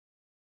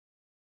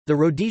The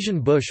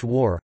Rhodesian Bush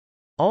War,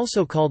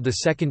 also called the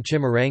Second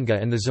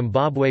Chimurenga and the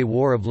Zimbabwe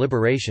War of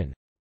Liberation,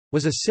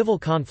 was a civil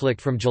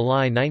conflict from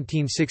July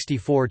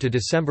 1964 to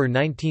December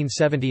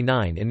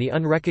 1979 in the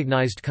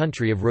unrecognized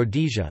country of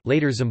Rhodesia,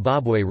 later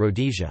Zimbabwe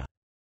Rhodesia.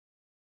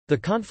 The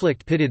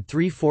conflict pitted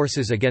three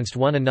forces against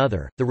one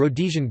another: the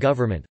Rhodesian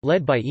government,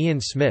 led by Ian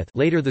Smith,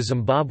 later the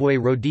Zimbabwe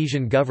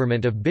Rhodesian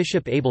government of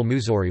Bishop Abel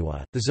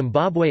Muzorewa; the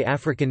Zimbabwe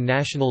African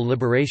National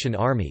Liberation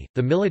Army,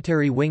 the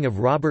military wing of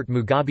Robert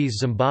Mugabe's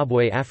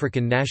Zimbabwe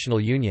African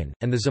National Union;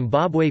 and the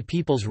Zimbabwe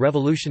People's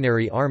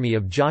Revolutionary Army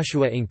of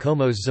Joshua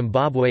Nkomo's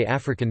Zimbabwe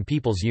African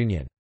People's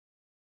Union.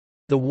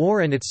 The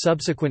war and its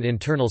subsequent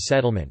internal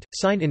settlement,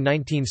 signed in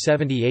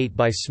 1978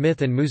 by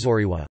Smith and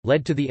Muzorewa,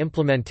 led to the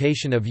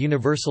implementation of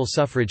universal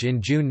suffrage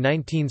in June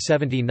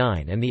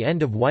 1979 and the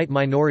end of white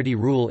minority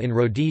rule in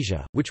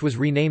Rhodesia, which was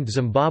renamed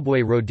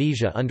Zimbabwe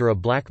Rhodesia under a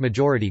black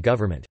majority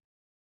government.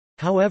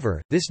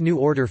 However, this new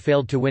order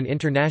failed to win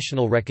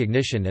international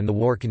recognition and the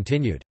war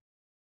continued.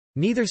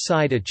 Neither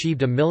side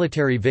achieved a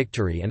military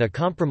victory and a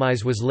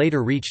compromise was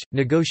later reached.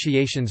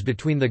 Negotiations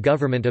between the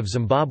government of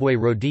Zimbabwe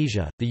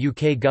Rhodesia, the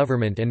UK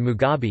government and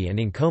Mugabe and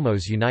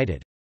Nkomo's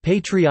United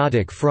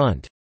Patriotic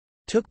Front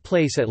took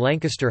place at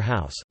Lancaster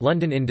House,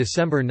 London in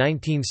December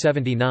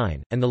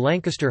 1979, and the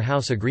Lancaster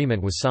House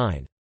Agreement was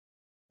signed.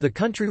 The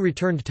country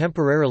returned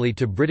temporarily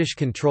to British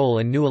control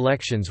and new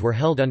elections were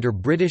held under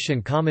British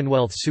and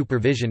Commonwealth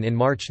supervision in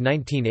March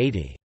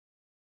 1980.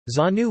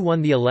 ZANU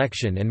won the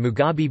election and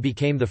Mugabe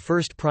became the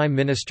first Prime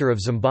Minister of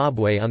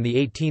Zimbabwe on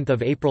 18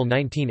 April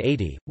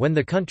 1980, when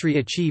the country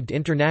achieved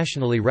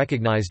internationally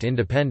recognized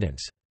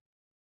independence.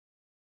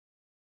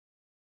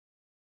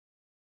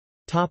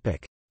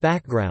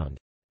 Background.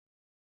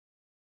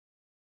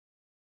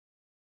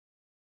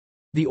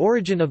 The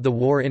origin of the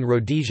war in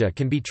Rhodesia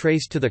can be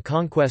traced to the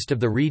conquest of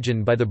the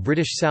region by the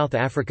British South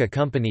Africa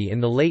Company in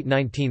the late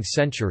 19th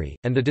century,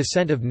 and the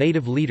descent of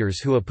native leaders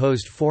who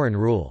opposed foreign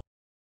rule.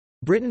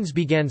 Britons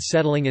began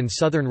settling in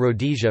southern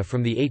Rhodesia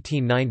from the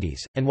 1890s,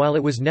 and while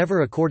it was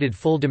never accorded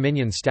full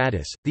dominion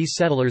status, these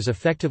settlers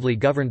effectively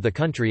governed the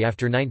country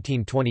after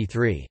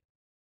 1923.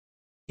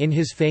 In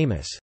his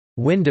famous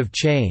 "Wind of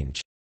Change"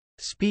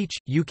 speech,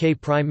 UK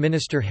Prime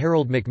Minister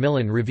Harold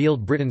Macmillan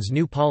revealed Britain's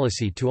new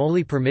policy to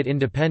only permit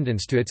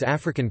independence to its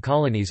African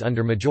colonies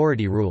under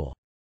majority rule.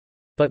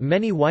 But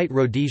many white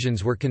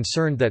Rhodesians were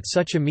concerned that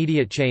such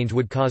immediate change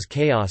would cause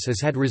chaos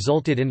as had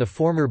resulted in the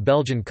former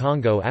Belgian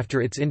Congo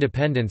after its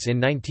independence in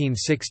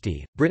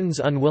 1960. Britain's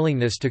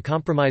unwillingness to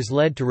compromise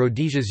led to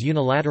Rhodesia's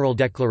unilateral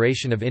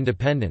declaration of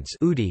independence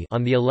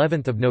on the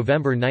 11th of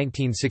November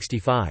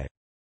 1965.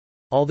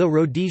 Although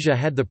Rhodesia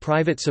had the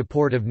private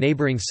support of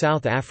neighbouring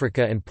South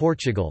Africa and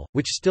Portugal,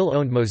 which still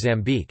owned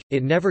Mozambique,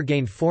 it never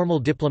gained formal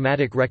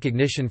diplomatic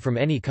recognition from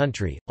any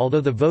country.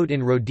 Although the vote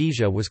in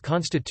Rhodesia was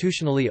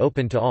constitutionally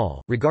open to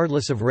all,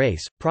 regardless of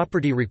race,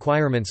 property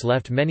requirements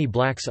left many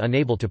blacks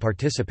unable to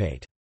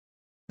participate.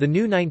 The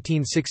new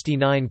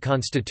 1969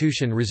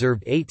 constitution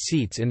reserved 8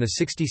 seats in the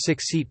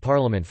 66-seat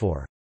parliament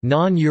for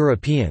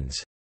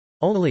non-Europeans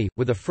only,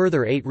 with a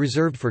further 8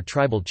 reserved for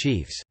tribal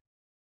chiefs.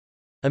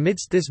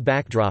 Amidst this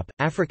backdrop,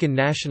 African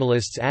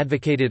nationalists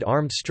advocated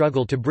armed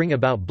struggle to bring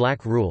about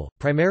black rule,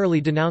 primarily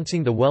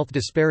denouncing the wealth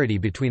disparity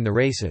between the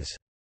races.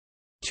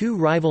 Two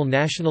rival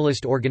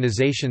nationalist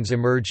organizations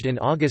emerged in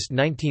August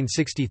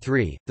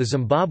 1963, the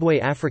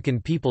Zimbabwe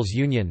African People's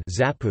Union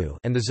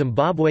and the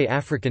Zimbabwe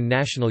African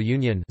National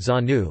Union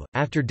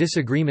after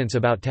disagreements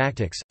about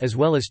tactics, as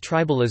well as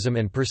tribalism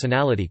and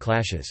personality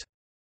clashes.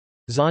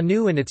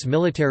 ZANU and its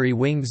military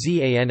wing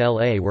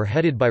ZANLA were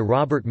headed by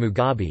Robert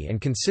Mugabe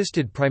and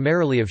consisted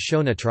primarily of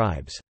Shona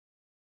tribes.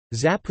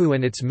 ZAPU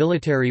and its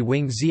military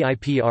wing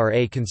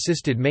ZIPRA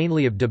consisted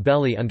mainly of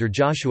Ndebele under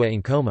Joshua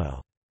Nkomo.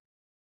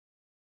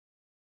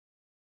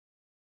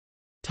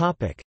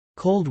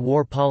 Cold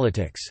War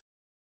politics.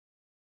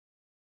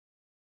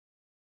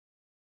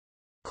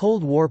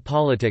 Cold War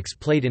politics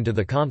played into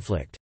the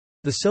conflict.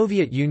 The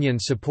Soviet Union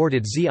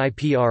supported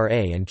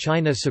ZIPRA and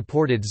China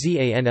supported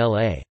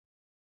ZANLA.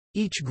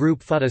 Each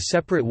group fought a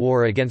separate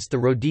war against the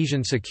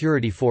Rhodesian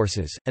security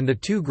forces, and the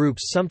two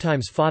groups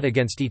sometimes fought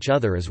against each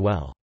other as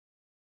well.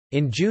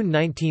 In June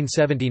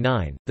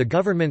 1979, the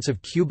governments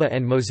of Cuba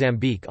and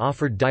Mozambique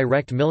offered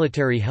direct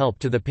military help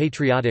to the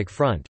Patriotic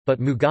Front, but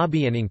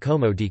Mugabe and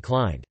Nkomo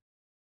declined.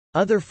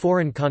 Other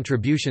foreign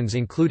contributions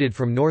included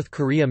from North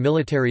Korea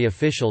military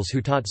officials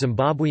who taught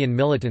Zimbabwean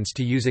militants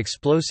to use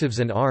explosives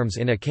and arms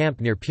in a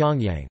camp near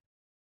Pyongyang.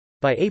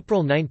 By April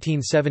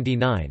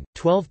 1979,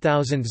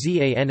 12,000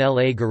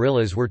 ZANLA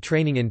guerrillas were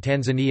training in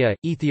Tanzania,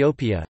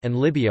 Ethiopia, and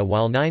Libya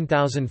while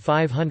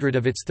 9,500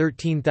 of its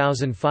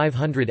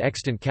 13,500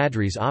 extant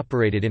cadres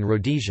operated in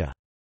Rhodesia.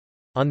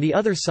 On the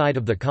other side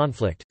of the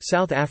conflict,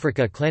 South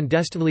Africa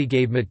clandestinely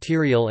gave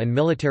material and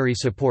military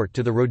support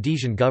to the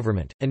Rhodesian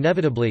government.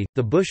 Inevitably,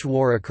 the Bush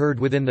War occurred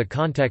within the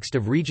context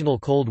of regional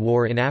Cold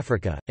War in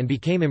Africa, and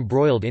became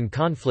embroiled in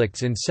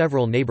conflicts in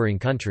several neighboring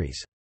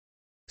countries.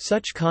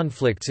 Such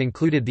conflicts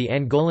included the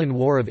Angolan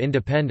War of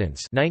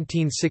Independence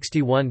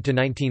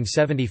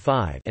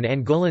 (1961–1975) and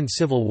Angolan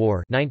Civil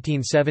War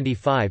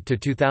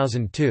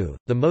 (1975–2002),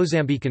 the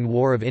Mozambican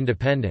War of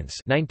Independence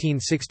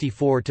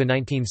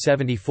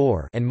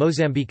 (1964–1974) and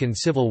Mozambican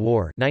Civil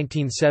War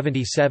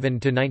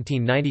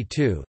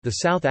 (1977–1992), the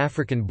South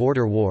African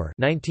Border War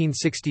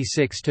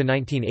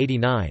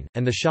 (1966–1989),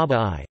 and the Shaba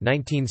I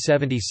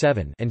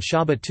 (1977) and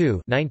Shaba II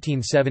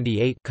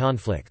 (1978)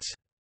 conflicts.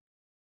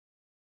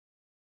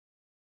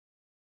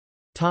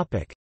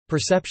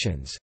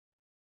 Perceptions.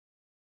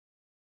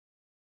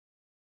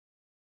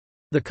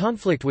 The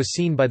conflict was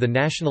seen by the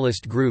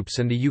nationalist groups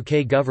and the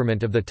UK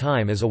government of the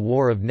time as a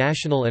war of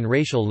national and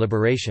racial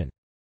liberation.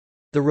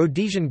 The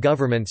Rhodesian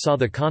government saw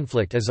the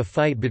conflict as a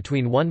fight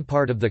between one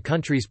part of the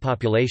country's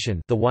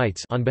population, the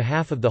whites, on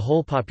behalf of the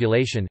whole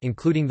population,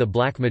 including the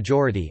black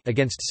majority,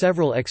 against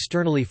several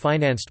externally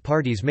financed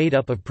parties made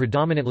up of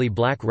predominantly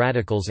black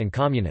radicals and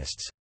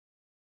communists.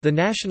 The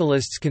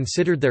nationalists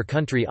considered their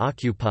country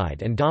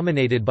occupied and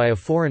dominated by a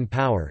foreign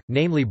power,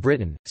 namely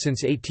Britain.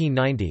 Since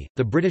 1890,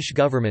 the British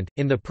government,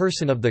 in the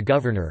person of the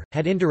governor,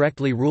 had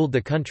indirectly ruled the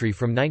country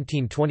from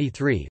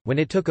 1923, when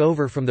it took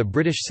over from the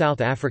British South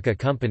Africa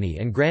Company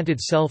and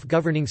granted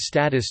self-governing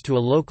status to a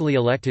locally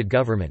elected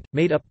government,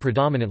 made up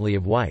predominantly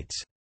of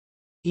whites.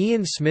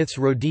 Ian Smith's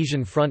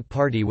Rhodesian Front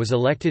Party was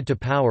elected to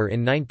power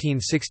in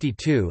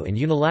 1962 and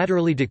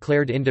unilaterally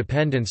declared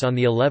independence on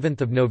the 11th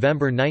of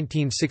November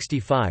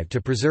 1965 to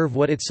preserve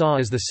what it saw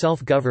as the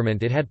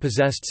self-government it had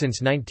possessed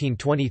since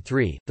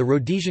 1923. The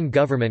Rhodesian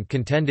government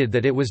contended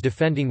that it was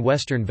defending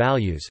Western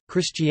values,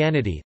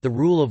 Christianity, the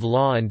rule of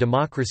law and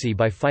democracy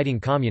by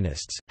fighting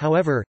communists.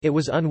 However, it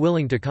was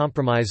unwilling to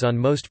compromise on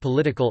most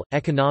political,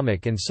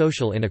 economic and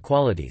social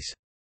inequalities.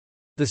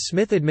 The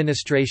Smith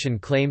administration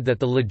claimed that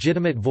the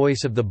legitimate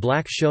voice of the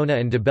black Shona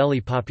and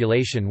Ndebele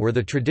population were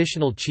the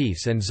traditional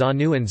chiefs and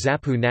ZANU and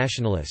ZAPU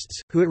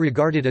nationalists, who it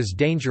regarded as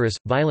dangerous,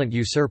 violent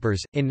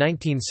usurpers. In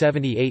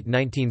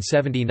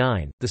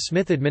 1978–1979, the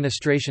Smith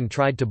administration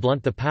tried to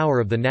blunt the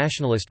power of the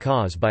nationalist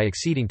cause by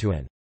acceding to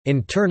an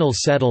internal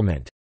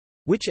settlement,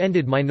 which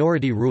ended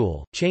minority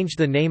rule, changed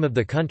the name of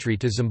the country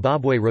to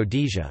Zimbabwe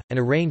Rhodesia, and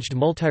arranged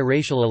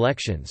multiracial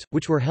elections,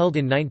 which were held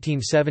in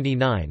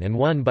 1979 and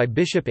won by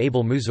Bishop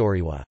Abel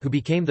Muzorewa, who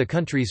became the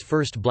country's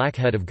first black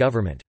head of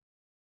government.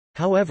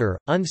 However,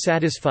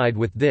 unsatisfied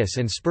with this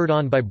and spurred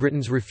on by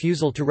Britain's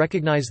refusal to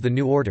recognize the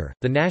new order,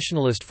 the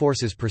nationalist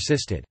forces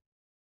persisted.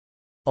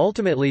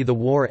 Ultimately the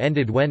war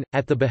ended when,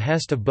 at the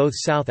behest of both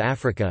South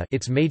Africa,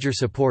 its major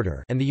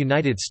supporter, and the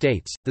United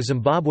States, the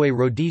Zimbabwe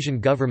Rhodesian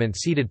government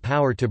ceded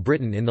power to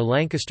Britain in the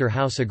Lancaster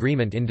House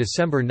Agreement in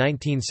December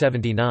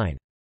 1979.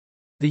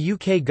 The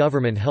UK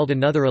government held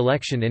another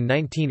election in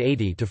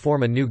 1980 to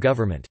form a new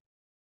government.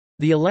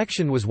 The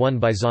election was won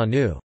by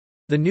ZANU.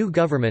 The new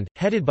government,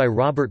 headed by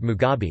Robert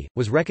Mugabe,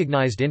 was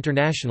recognized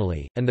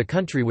internationally, and the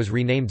country was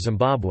renamed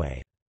Zimbabwe.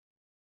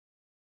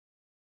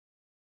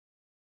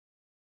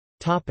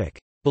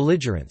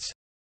 Belligerents.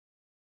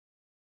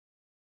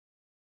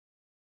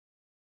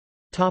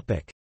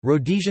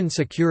 Rhodesian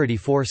security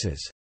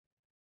forces.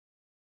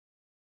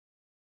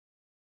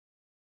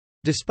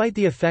 Despite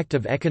the effect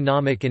of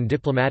economic and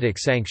diplomatic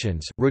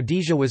sanctions,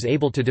 Rhodesia was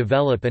able to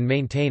develop and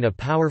maintain a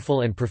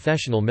powerful and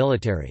professional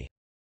military.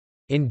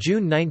 In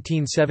June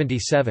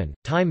 1977,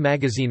 Time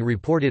magazine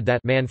reported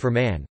that, man for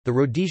man, the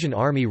Rhodesian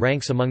Army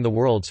ranks among the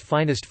world's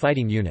finest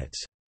fighting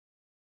units.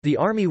 The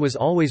army was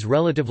always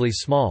relatively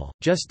small,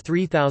 just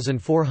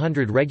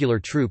 3,400 regular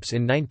troops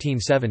in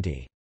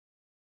 1970.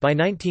 By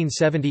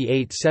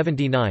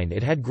 1978–79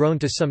 it had grown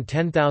to some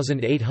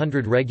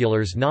 10,800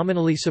 regulars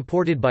nominally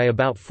supported by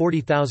about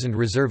 40,000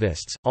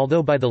 reservists,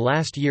 although by the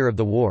last year of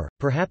the war,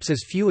 perhaps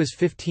as few as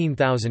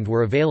 15,000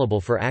 were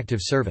available for active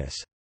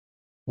service.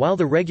 While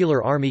the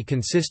regular army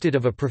consisted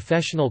of a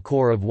professional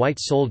corps of white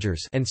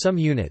soldiers and some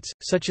units,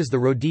 such as the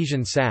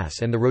Rhodesian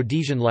SAS and the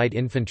Rhodesian Light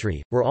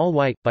Infantry, were all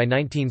white, by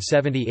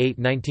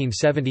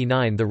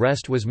 1978–1979 the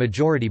rest was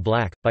majority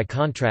black. By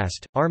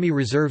contrast, army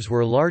reserves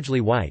were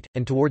largely white,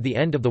 and toward the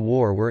end of the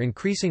war were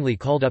increasingly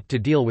called up to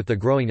deal with the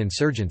growing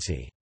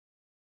insurgency.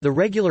 The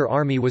regular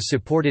army was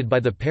supported by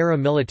the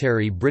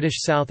para-military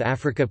British South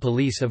Africa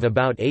Police of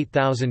about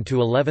 8,000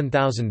 to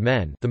 11,000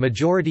 men, the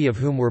majority of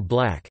whom were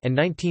black, and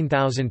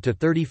 19,000 to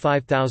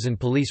 35,000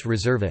 police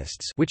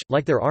reservists, which,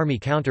 like their army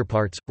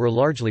counterparts, were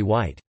largely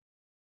white.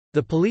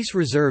 The police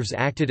reserves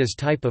acted as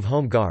type of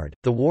home guard.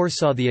 The war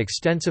saw the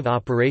extensive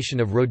operation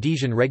of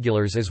Rhodesian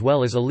regulars as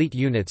well as elite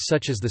units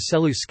such as the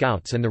Selous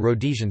Scouts and the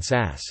Rhodesian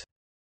SAS.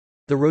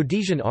 The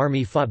Rhodesian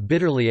army fought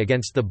bitterly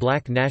against the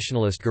black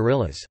nationalist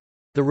guerrillas.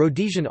 The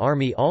Rhodesian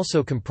Army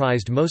also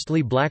comprised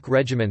mostly black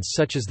regiments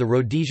such as the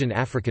Rhodesian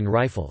African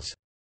Rifles.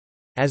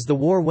 As the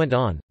war went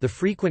on, the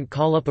frequent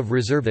call-up of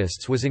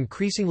reservists was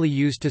increasingly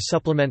used to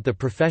supplement the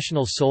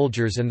professional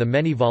soldiers and the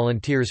many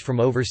volunteers from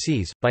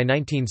overseas. By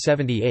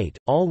 1978,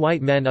 all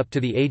white men up to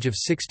the age of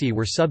 60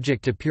 were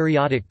subject to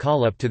periodic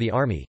call-up to the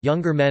army.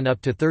 Younger men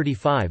up to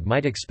 35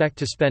 might expect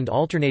to spend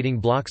alternating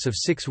blocks of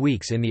 6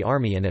 weeks in the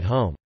army and at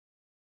home.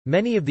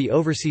 Many of the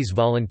overseas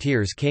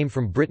volunteers came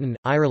from Britain,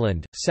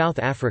 Ireland, South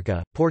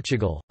Africa,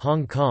 Portugal,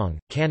 Hong Kong,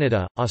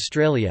 Canada,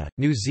 Australia,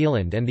 New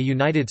Zealand and the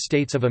United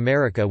States of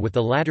America, with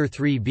the latter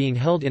three being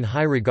held in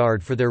high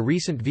regard for their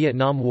recent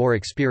Vietnam War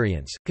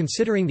experience.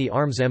 Considering the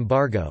arms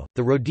embargo,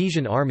 the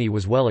Rhodesian army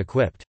was well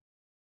equipped.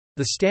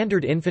 The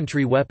standard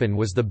infantry weapon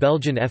was the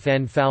Belgian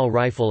FN FAL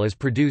rifle as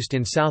produced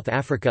in South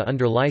Africa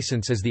under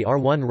license as the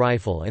R1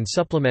 rifle and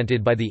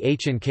supplemented by the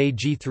H&K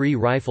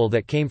G3 rifle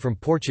that came from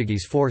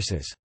Portuguese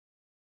forces.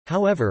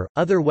 However,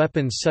 other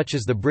weapons such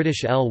as the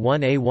British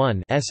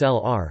L1A1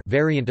 SLR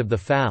variant of the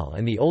FAL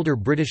and the older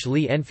British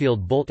Lee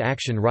Enfield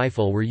bolt-action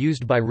rifle were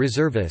used by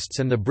reservists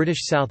and the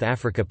British South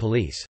Africa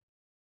Police.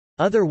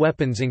 Other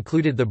weapons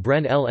included the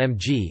Bren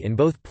LMG in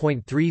both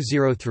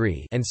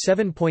 .303 and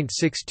 7.62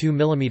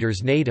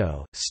 mm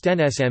NATO, Sten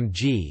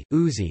SMG,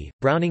 Uzi,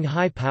 Browning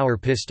high-power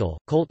pistol,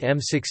 Colt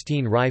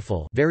M16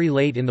 rifle very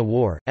late in the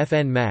war,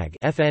 FN MAG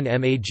FN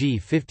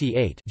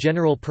MAG-58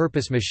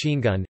 general-purpose machine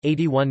gun,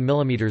 81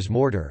 mm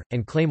mortar,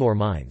 and Claymore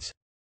mines.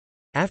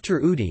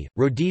 After UDI,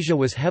 Rhodesia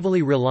was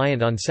heavily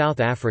reliant on South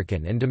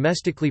African and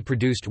domestically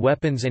produced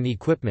weapons and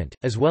equipment,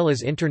 as well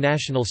as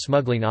international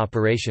smuggling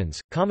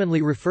operations,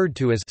 commonly referred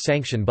to as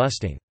sanction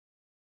busting.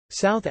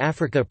 South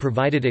Africa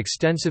provided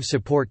extensive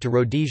support to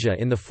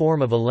Rhodesia in the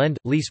form of a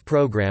lend-lease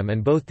program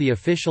and both the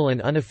official and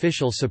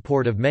unofficial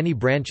support of many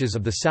branches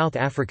of the South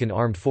African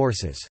Armed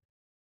Forces.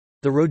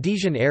 The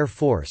Rhodesian Air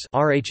Force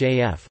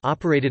 (RHAF)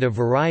 operated a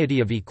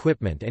variety of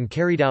equipment and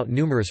carried out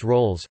numerous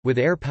roles, with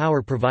air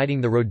power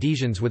providing the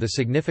Rhodesians with a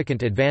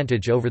significant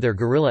advantage over their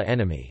guerrilla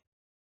enemy.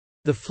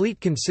 The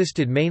fleet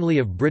consisted mainly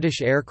of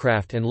British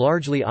aircraft and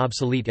largely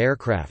obsolete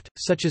aircraft,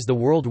 such as the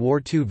World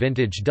War II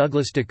vintage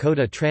Douglas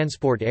Dakota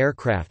transport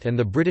aircraft and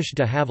the British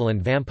de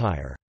Havilland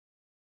Vampire.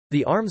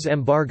 The arms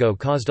embargo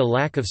caused a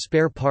lack of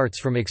spare parts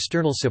from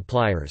external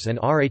suppliers and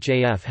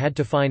RHAF had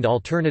to find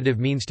alternative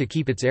means to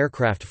keep its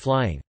aircraft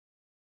flying.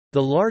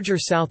 The larger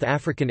South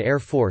African Air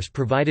Force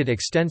provided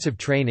extensive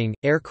training,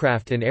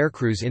 aircraft and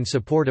aircrews in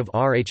support of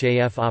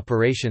RHAF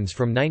operations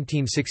from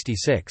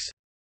 1966.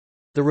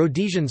 The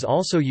Rhodesians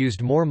also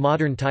used more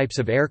modern types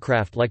of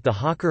aircraft like the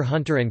Hawker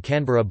Hunter and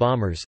Canberra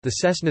bombers, the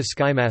Cessna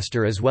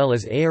Skymaster as well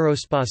as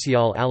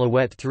Aerospatiale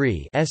Alouette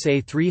III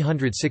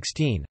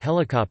SA-316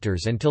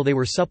 helicopters until they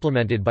were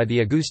supplemented by the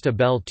Augusta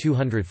Bell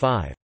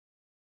 205.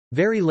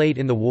 Very late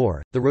in the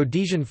war, the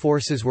Rhodesian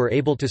forces were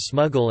able to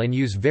smuggle and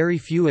use very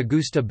few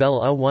Augusta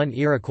Bell A-1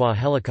 Iroquois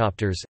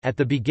helicopters. At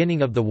the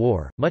beginning of the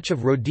war, much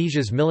of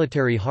Rhodesia's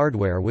military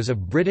hardware was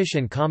of British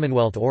and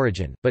Commonwealth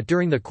origin, but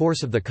during the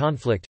course of the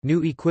conflict,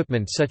 new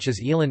equipment such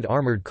as Eland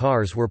armoured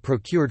cars were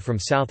procured from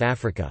South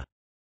Africa.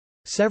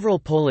 Several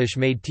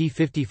Polish-made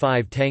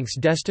T-55 tanks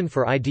destined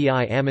for Idi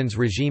Amin's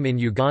regime in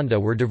Uganda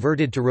were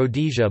diverted to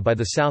Rhodesia by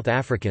the South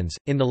Africans,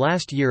 in the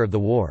last year of the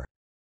war.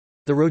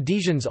 The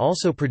Rhodesians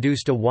also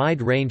produced a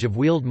wide range of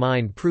wheeled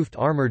mine-proofed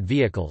armoured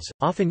vehicles,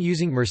 often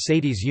using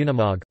Mercedes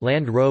Unimog,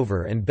 Land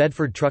Rover and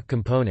Bedford truck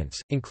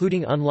components,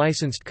 including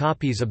unlicensed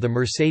copies of the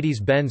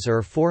Mercedes-Benz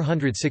ER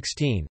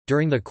 416.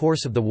 During the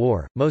course of the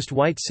war, most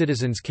white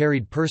citizens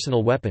carried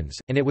personal weapons,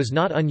 and it was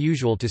not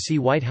unusual to see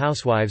white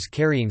housewives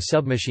carrying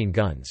submachine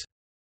guns.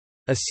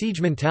 A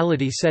siege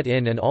mentality set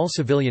in and all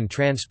civilian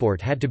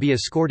transport had to be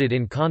escorted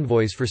in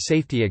convoys for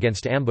safety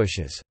against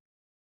ambushes.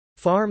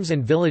 Farms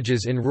and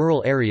villages in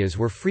rural areas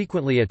were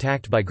frequently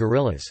attacked by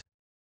guerrillas.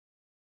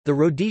 The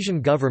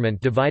Rhodesian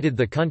government divided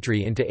the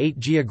country into 8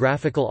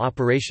 geographical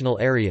operational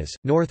areas: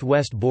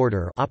 Northwest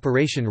Border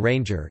Operation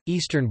Ranger,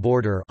 Eastern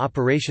Border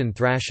Operation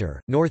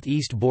Thrasher,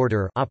 Northeast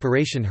Border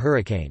Operation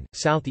Hurricane,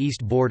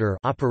 Southeast Border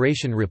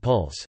Operation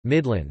Repulse,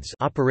 Midlands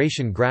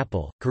Operation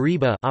Grapple,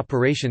 Kariba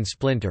Operation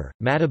Splinter,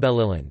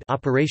 Matabeleland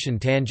Operation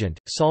Tangent,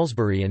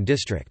 Salisbury and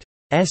District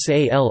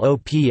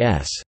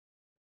SALOPS.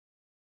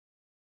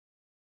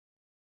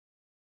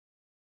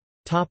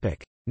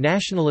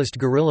 Nationalist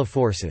guerrilla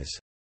forces.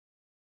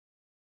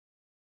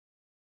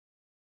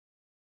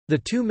 The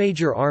two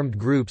major armed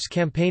groups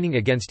campaigning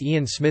against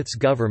Ian Smith's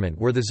government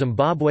were the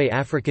Zimbabwe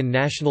African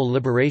National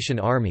Liberation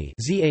Army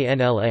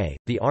 (ZANLA),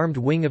 the armed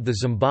wing of the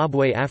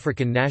Zimbabwe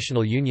African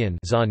National Union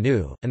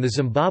 (ZANU), and the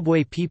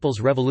Zimbabwe People's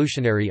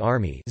Revolutionary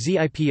Army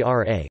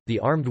 (ZIPRA), the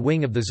armed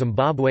wing of the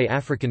Zimbabwe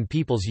African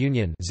People's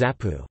Union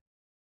 (ZAPU).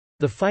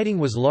 The fighting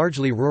was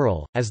largely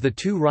rural, as the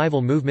two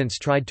rival movements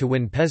tried to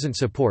win peasant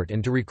support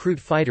and to recruit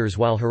fighters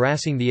while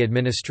harassing the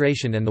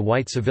administration and the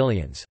white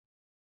civilians.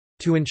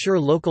 To ensure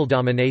local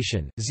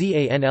domination,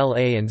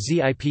 ZANLA and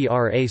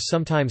ZIPRA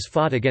sometimes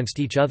fought against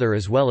each other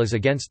as well as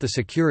against the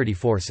security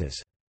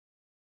forces.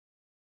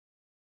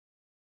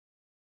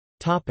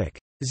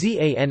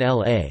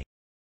 ZANLA.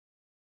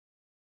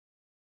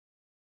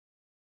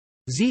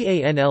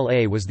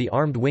 ZANLA was the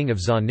armed wing of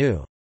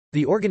ZANU.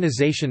 The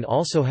organization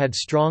also had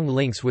strong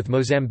links with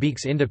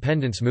Mozambique's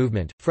independence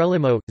movement.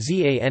 Frelimo,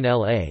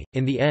 ZANLA,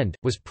 in the end,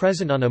 was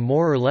present on a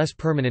more or less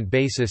permanent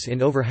basis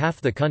in over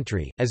half the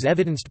country, as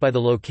evidenced by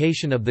the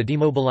location of the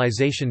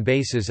demobilization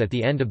bases at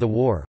the end of the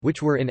war,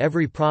 which were in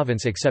every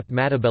province except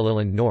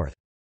Matabeleland North.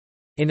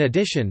 In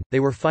addition, they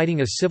were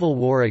fighting a civil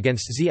war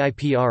against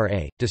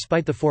ZIPRA,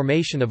 despite the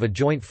formation of a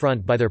joint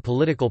front by their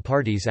political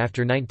parties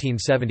after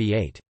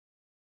 1978.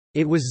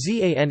 It was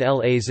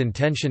ZANLA's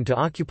intention to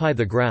occupy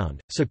the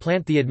ground,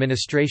 supplant the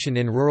administration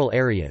in rural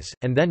areas,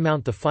 and then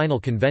mount the final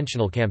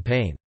conventional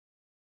campaign.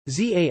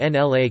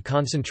 ZANLA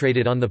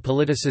concentrated on the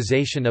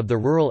politicization of the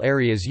rural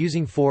areas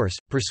using force,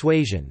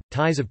 persuasion,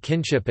 ties of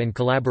kinship and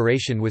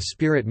collaboration with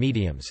spirit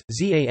mediums.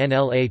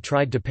 ZANLA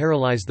tried to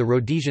paralyze the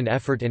Rhodesian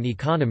effort and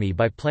economy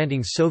by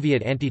planting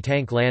Soviet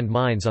anti-tank land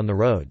mines on the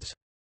roads.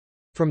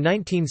 From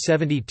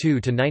 1972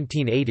 to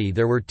 1980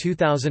 there were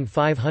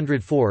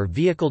 2,504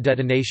 vehicle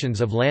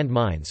detonations of land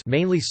mines,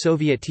 mainly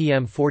Soviet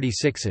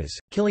TM-46s,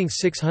 killing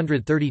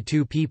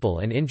 632 people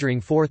and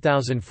injuring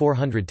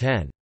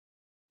 4,410.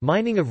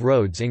 Mining of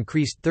roads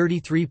increased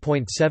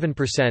 33.7%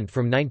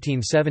 from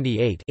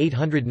 1978.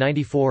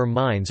 894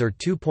 mines or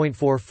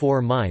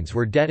 2.44 mines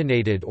were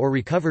detonated or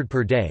recovered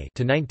per day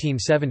to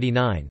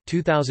 1979,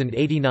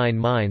 2,089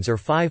 mines or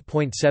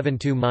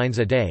 5.72 mines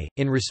a day.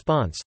 In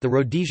response, the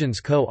Rhodesians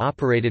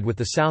co-operated with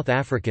the South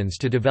Africans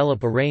to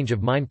develop a range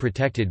of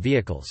mine-protected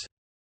vehicles.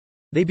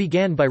 They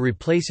began by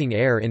replacing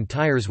air in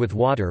tires with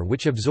water,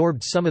 which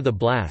absorbed some of the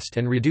blast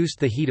and reduced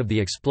the heat of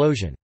the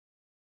explosion.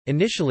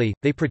 Initially,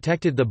 they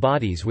protected the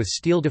bodies with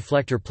steel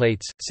deflector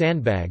plates,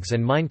 sandbags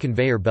and mine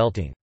conveyor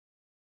belting.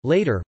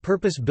 Later,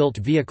 purpose-built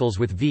vehicles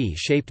with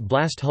V-shaped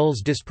blast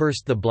hulls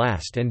dispersed the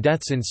blast, and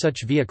deaths in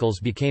such vehicles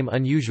became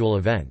unusual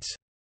events.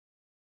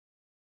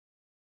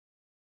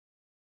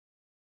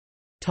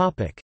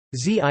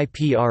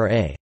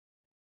 ZIPRA.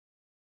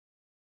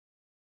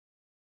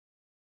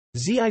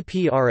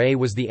 ZIPRA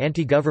was the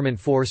anti-government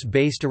force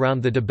based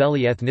around the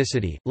Ndebele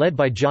ethnicity, led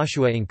by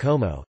Joshua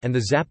Nkomo, and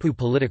the ZAPU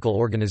political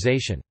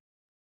organization.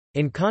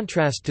 In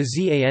contrast to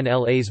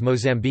ZANLA's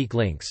Mozambique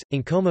links,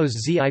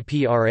 Nkomo's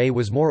ZIPRA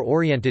was more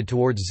oriented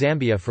towards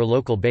Zambia for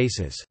local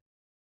bases.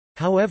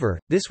 However,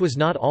 this was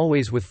not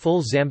always with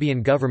full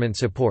Zambian government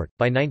support.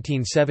 By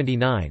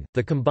 1979,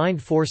 the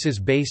combined forces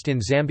based in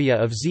Zambia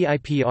of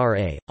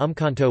ZIPRA,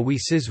 Umkhonto we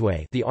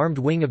Sizwe, the armed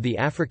wing of the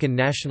African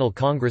National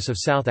Congress of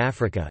South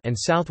Africa, and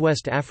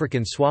Southwest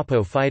African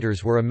SWAPO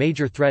fighters were a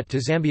major threat to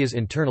Zambia's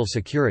internal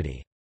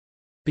security.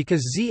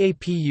 Because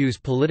ZAPU's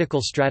political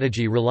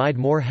strategy relied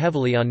more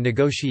heavily on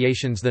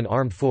negotiations than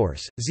armed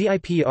force,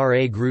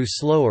 ZIPRA grew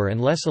slower and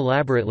less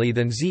elaborately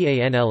than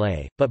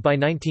ZANLA, but by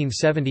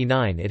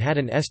 1979 it had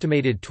an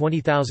estimated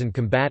 20,000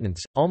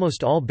 combatants,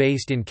 almost all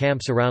based in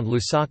camps around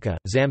Lusaka,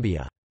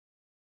 Zambia.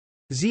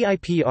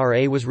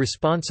 ZIPRA was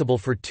responsible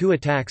for 2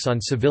 attacks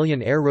on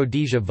civilian Air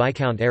Rhodesia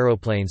Viscount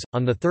aeroplanes,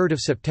 on 3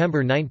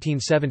 September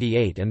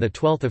 1978 and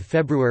 12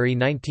 February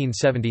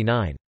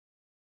 1979.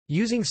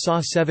 Using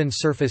SA-7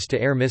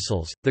 surface-to-air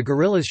missiles, the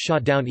guerrillas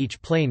shot down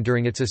each plane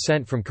during its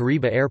ascent from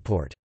Kariba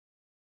Airport.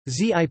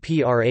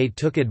 ZIPRA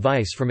took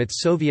advice from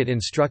its Soviet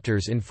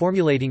instructors in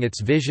formulating its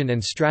vision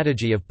and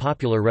strategy of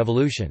popular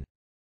revolution.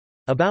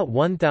 About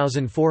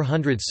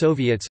 1,400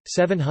 Soviets,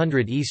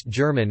 700 East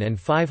German and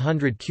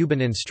 500 Cuban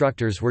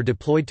instructors were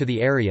deployed to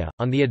the area.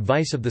 On the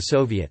advice of the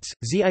Soviets,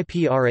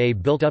 ZIPRA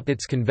built up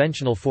its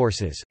conventional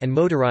forces, and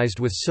motorized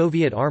with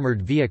Soviet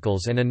armored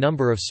vehicles and a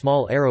number of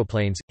small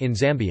aeroplanes, in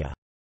Zambia.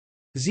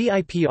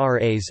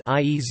 ZIPRA's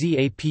i.e.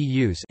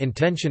 ZAPU's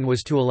intention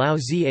was to allow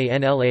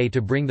ZANLA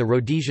to bring the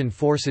Rhodesian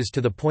forces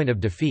to the point of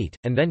defeat,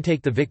 and then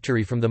take the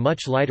victory from the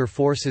much lighter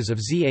forces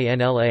of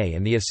ZANLA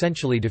and the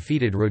essentially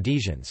defeated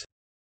Rhodesians.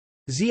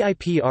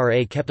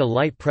 ZIPRA kept a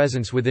light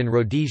presence within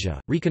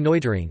Rhodesia,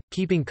 reconnoitering,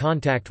 keeping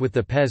contact with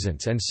the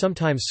peasants and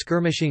sometimes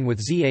skirmishing with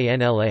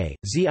ZANLA.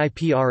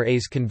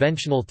 ZIPRA's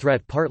conventional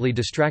threat partly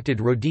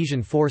distracted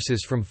Rhodesian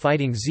forces from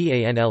fighting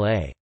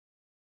ZANLA.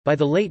 By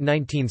the late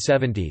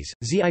 1970s,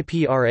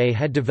 ZIPRA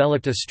had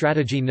developed a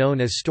strategy known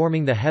as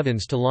storming the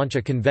heavens to launch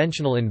a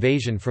conventional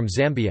invasion from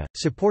Zambia,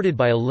 supported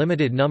by a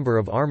limited number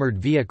of armored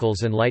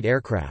vehicles and light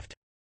aircraft.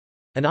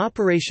 An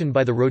operation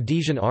by the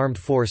Rhodesian Armed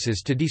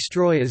Forces to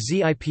destroy a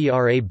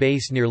ZIPRA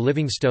base near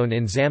Livingstone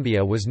in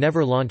Zambia was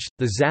never launched.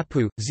 The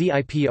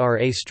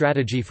ZAPU-ZIPRA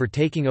strategy for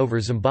taking over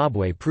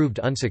Zimbabwe proved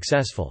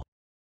unsuccessful.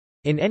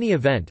 In any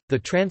event, the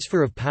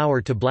transfer of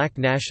power to black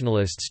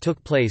nationalists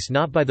took place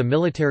not by the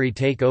military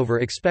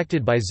takeover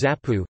expected by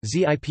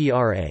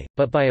ZAPU-ZIPRA,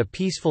 but by a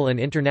peaceful and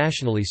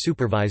internationally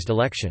supervised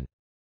election.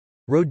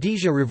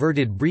 Rhodesia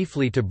reverted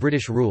briefly to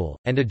British rule,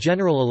 and a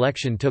general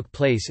election took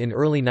place in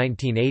early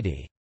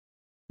 1980.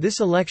 This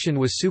election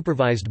was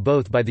supervised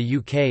both by the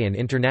UK and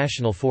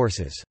international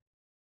forces.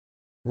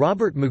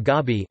 Robert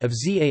Mugabe of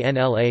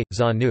ZANLA,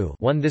 ZANU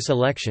won this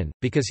election,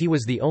 because he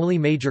was the only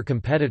major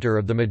competitor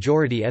of the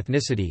majority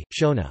ethnicity,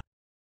 Shona.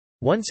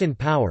 Once in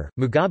power,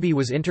 Mugabe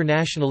was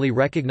internationally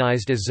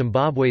recognized as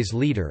Zimbabwe's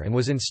leader and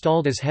was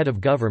installed as head of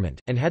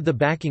government, and had the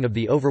backing of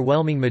the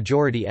overwhelming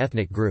majority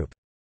ethnic group.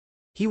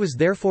 He was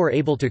therefore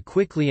able to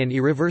quickly and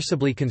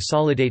irreversibly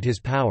consolidate his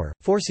power,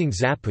 forcing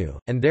ZAPU,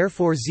 and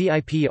therefore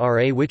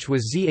ZIPRA, which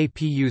was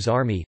ZAPU's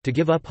army, to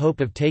give up hope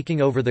of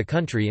taking over the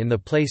country in the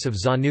place of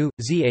ZANU,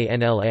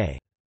 ZANLA.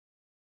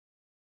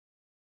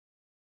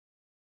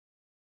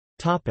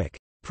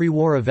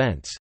 Pre-war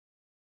events.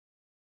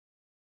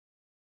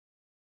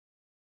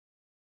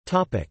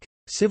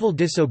 Civil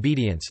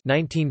disobedience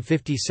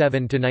 1957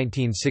 to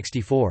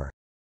 1964.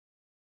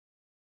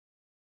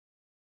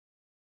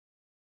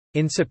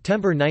 In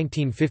September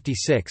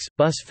 1956,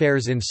 bus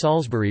fares in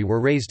Salisbury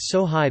were raised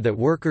so high that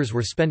workers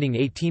were spending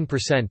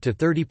 18% to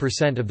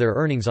 30% of their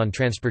earnings on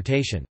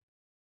transportation.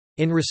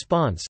 In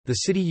response, the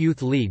City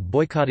Youth League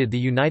boycotted the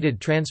United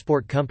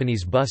Transport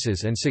Company's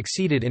buses and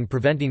succeeded in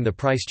preventing the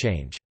price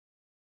change.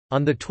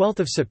 On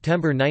 12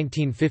 September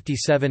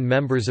 1957,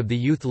 members of the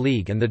Youth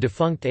League and the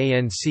defunct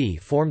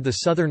ANC formed the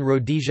Southern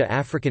Rhodesia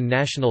African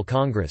National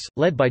Congress,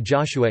 led by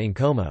Joshua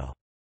Nkomo.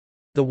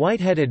 The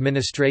Whitehead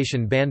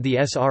administration banned the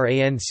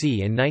SRANC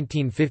in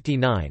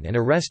 1959 and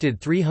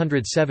arrested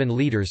 307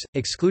 leaders,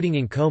 excluding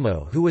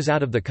Nkomo, who was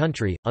out of the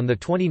country, on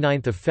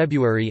 29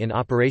 February in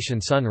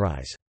Operation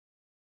Sunrise.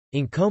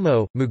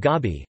 Nkomo,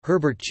 Mugabe,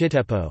 Herbert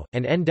Chitepo,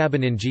 and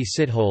Ndabaningi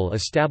Sithole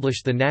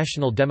established the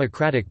National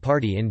Democratic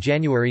Party in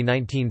January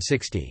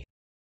 1960.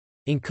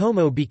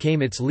 Nkomo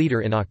became its leader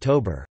in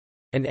October.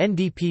 An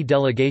NDP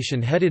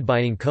delegation headed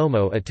by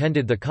Nkomo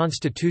attended the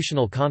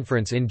Constitutional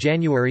Conference in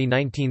January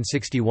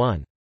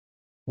 1961.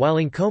 While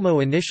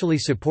Nkomo initially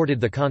supported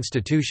the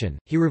constitution,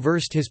 he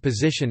reversed his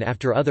position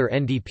after other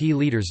NDP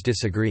leaders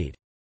disagreed.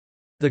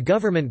 The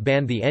government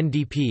banned the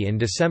NDP in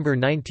December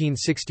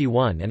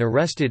 1961 and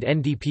arrested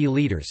NDP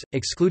leaders,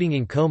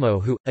 excluding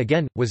Nkomo who,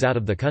 again, was out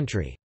of the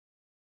country.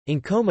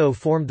 Nkomo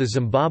formed the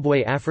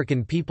Zimbabwe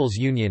African People's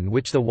Union,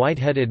 which the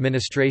Whitehead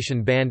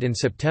administration banned in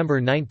September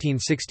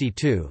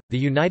 1962. The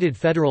United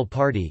Federal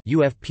Party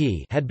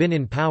 (UFP) had been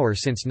in power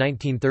since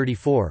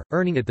 1934,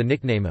 earning it the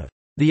nickname of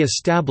the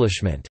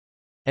Establishment,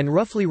 and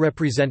roughly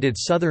represented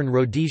southern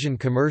Rhodesian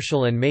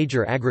commercial and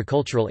major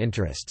agricultural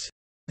interests.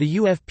 The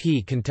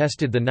UFP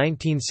contested the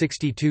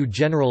 1962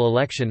 general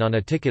election on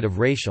a ticket of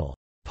racial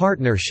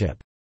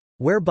partnership,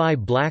 whereby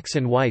blacks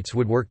and whites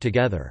would work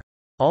together.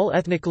 All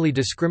ethnically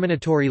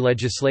discriminatory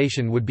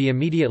legislation would be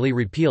immediately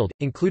repealed,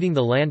 including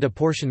the Land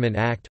Apportionment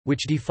Act,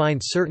 which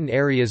defined certain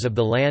areas of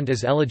the land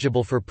as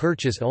eligible for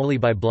purchase only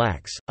by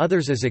blacks,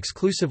 others as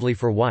exclusively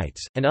for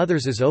whites, and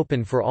others as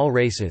open for all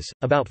races.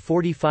 About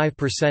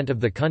 45% of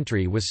the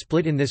country was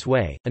split in this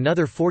way,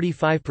 another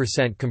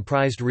 45%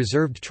 comprised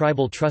reserved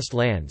tribal trust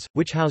lands,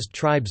 which housed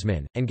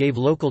tribesmen, and gave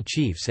local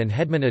chiefs and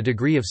headmen a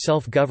degree of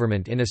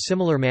self-government in a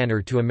similar manner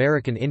to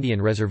American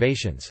Indian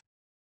reservations.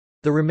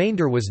 The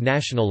remainder was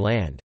national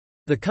land.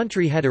 The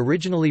country had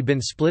originally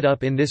been split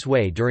up in this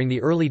way during the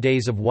early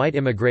days of white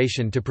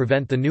immigration to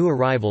prevent the new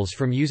arrivals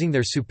from using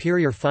their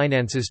superior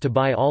finances to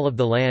buy all of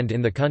the land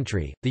in the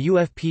country. The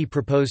UFP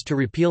proposed to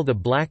repeal the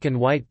black and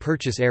white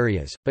purchase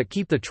areas, but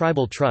keep the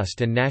tribal trust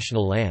and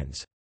national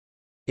lands.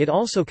 It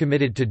also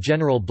committed to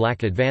general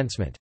black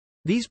advancement.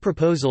 These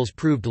proposals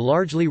proved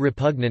largely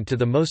repugnant to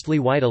the mostly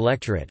white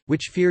electorate,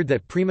 which feared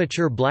that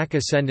premature black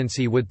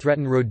ascendancy would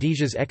threaten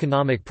Rhodesia's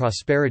economic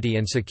prosperity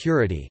and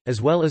security,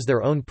 as well as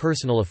their own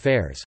personal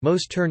affairs.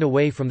 Most turned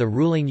away from the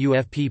ruling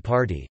UFP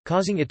party,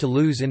 causing it to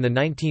lose in the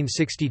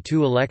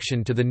 1962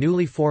 election to the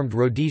newly formed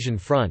Rhodesian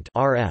Front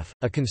 (RF),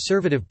 a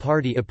conservative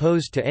party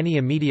opposed to any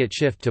immediate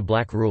shift to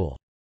black rule.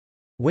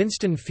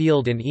 Winston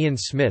Field and Ian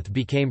Smith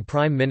became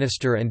Prime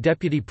Minister and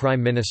Deputy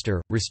Prime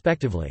Minister,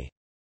 respectively.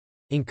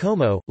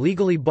 Nkomo,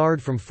 legally barred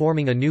from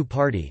forming a new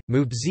party,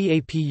 moved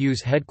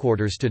ZAPU's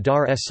headquarters to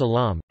Dar es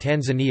Salaam,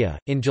 Tanzania.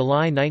 In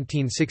July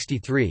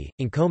 1963,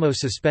 Nkomo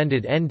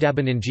suspended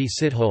Ndabaningi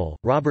Sithole,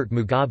 Robert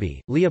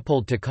Mugabe,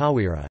 Leopold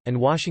Takawira, and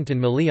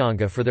Washington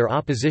Malianga for their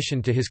opposition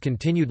to his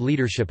continued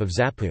leadership of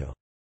ZAPU.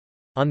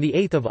 On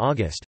 8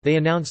 August, they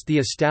announced the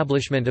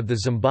establishment of the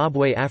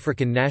Zimbabwe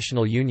African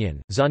National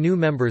Union. ZANU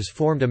members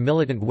formed a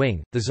militant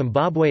wing, the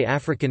Zimbabwe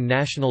African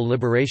National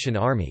Liberation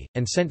Army,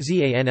 and sent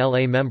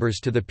ZANLA members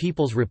to the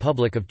People's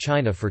Republic of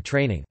China for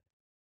training.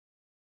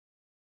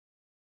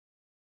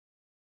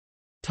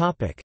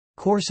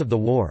 Course of the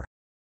war.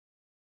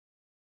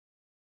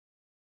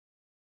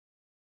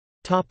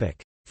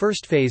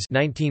 First phase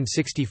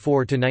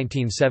 1964 to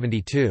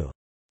 1972.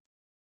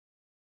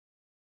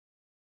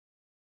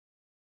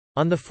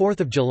 On 4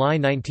 July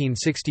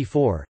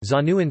 1964,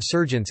 ZANU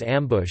insurgents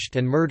ambushed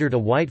and murdered a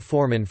white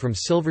foreman from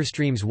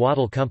Silverstream's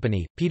Wattle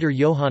Company, Peter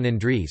Johann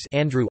Andries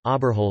Andrew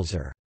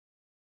Oberholzer.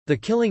 The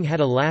killing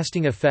had a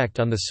lasting effect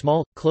on the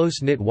small,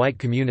 close-knit white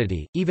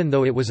community, even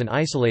though it was an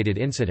isolated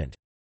incident.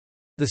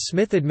 The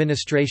Smith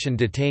administration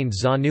detained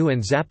ZANU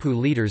and ZAPU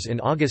leaders in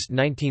August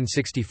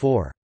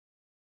 1964.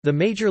 The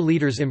major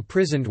leaders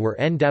imprisoned were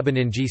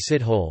Ndabaningi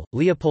Sithole,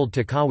 Leopold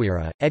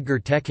Takawira, Edgar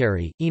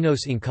Tekeri,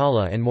 Enos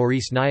Nkala and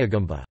Maurice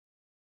Nyagumba.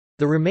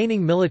 The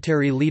remaining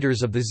military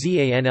leaders of the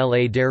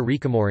ZANLA der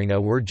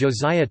Rikamoringa were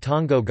Josiah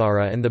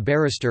Tongogara and the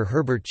barrister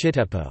Herbert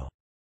Chitepo.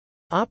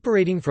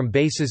 Operating from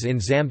bases in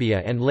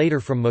Zambia and later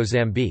from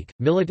Mozambique,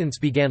 militants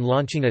began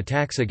launching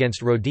attacks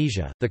against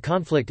Rhodesia. The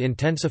conflict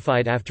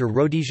intensified after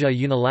Rhodesia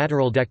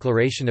Unilateral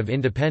Declaration of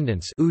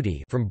Independence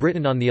from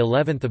Britain on the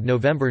 11th of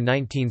November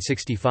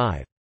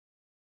 1965.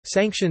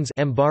 Sanctions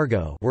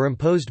embargo were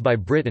imposed by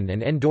Britain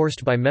and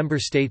endorsed by member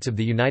states of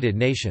the United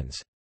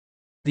Nations.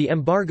 The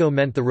embargo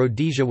meant the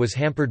Rhodesia was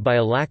hampered by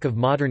a lack of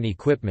modern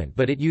equipment,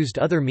 but it used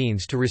other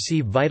means to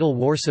receive vital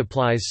war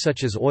supplies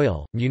such as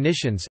oil,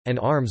 munitions, and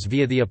arms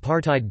via the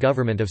apartheid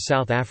government of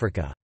South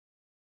Africa.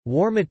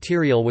 War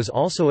material was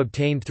also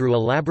obtained through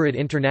elaborate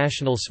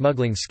international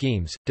smuggling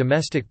schemes,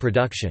 domestic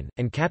production,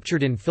 and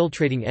captured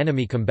infiltrating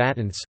enemy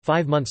combatants.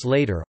 5 months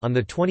later, on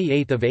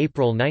 28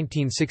 April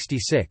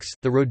 1966,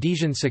 the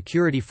Rhodesian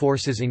security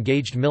forces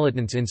engaged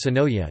militants in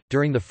Sonoya,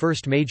 during the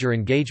first major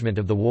engagement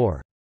of the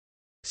war.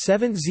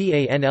 7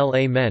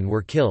 ZANLA men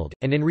were killed,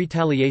 and in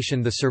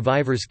retaliation the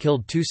survivors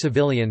killed 2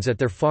 civilians at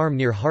their farm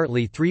near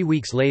Hartley 3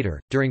 weeks later.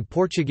 During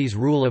Portuguese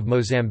rule of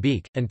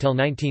Mozambique, until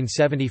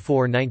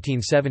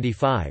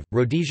 1974–1975,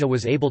 Rhodesia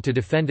was able to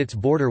defend its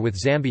border with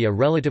Zambia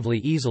relatively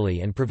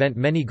easily and prevent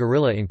many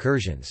guerrilla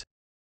incursions.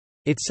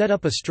 It set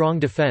up a strong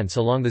defence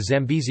along the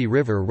Zambezi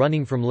River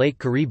running from Lake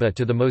Kariba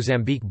to the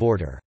Mozambique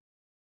border.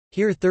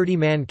 Here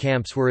 30-man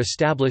camps were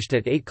established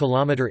at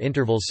 8-kilometre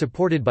intervals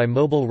supported by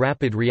mobile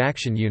rapid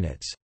reaction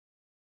units.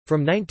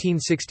 From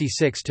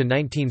 1966 to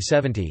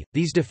 1970,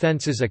 these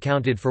defences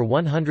accounted for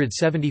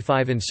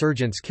 175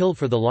 insurgents killed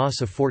for the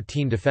loss of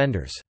 14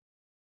 defenders.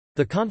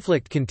 The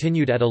conflict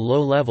continued at a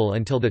low level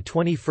until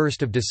 21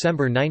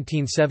 December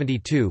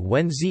 1972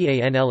 when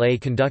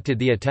ZANLA conducted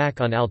the attack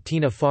on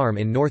Altina Farm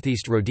in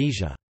northeast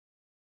Rhodesia.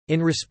 In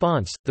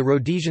response, the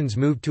Rhodesians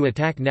moved to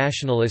attack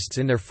nationalists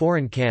in their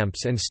foreign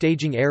camps and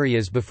staging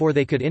areas before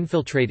they could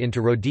infiltrate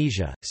into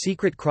Rhodesia.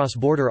 Secret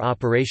cross-border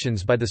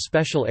operations by the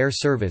Special Air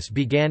Service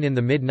began in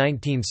the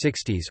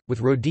mid-1960s,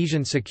 with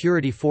Rhodesian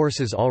security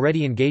forces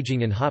already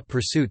engaging in hot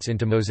pursuits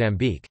into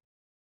Mozambique.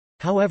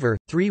 However,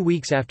 3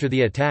 weeks after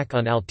the attack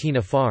on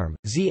Altina Farm,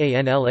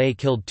 ZANLA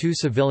killed 2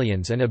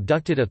 civilians and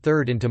abducted a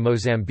third into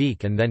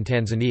Mozambique and then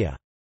Tanzania.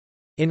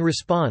 In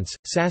response,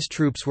 SAS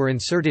troops were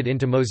inserted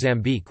into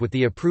Mozambique with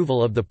the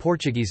approval of the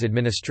Portuguese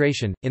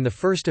administration, in the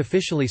first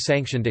officially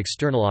sanctioned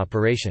external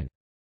operation.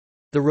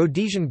 The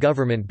Rhodesian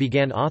government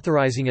began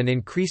authorizing an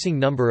increasing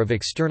number of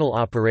external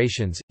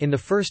operations. In the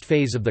first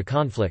phase of the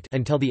conflict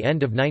until the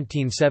end of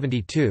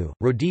 1972,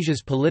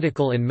 Rhodesia's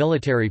political and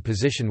military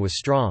position was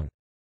strong.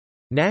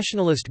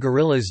 Nationalist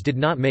guerrillas did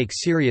not make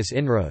serious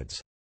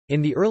inroads.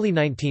 In the early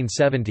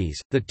 1970s,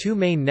 the 2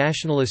 main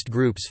nationalist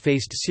groups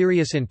faced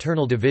serious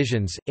internal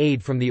divisions.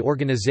 Aid from the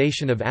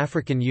Organization of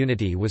African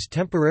Unity was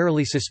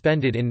temporarily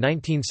suspended in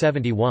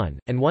 1971,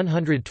 and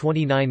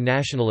 129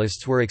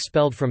 nationalists were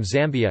expelled from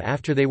Zambia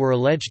after they were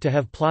alleged to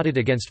have plotted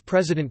against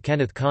President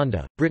Kenneth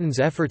Kaunda. Britain's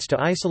efforts to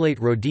isolate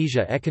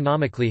Rhodesia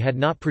economically had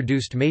not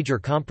produced major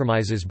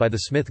compromises by the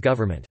Smith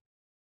government.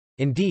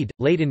 Indeed,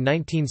 late in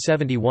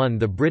 1971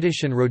 the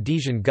British and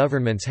Rhodesian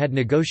governments had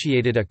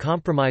negotiated a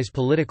compromise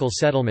political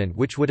settlement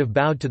which would have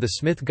bowed to the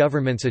Smith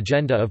government's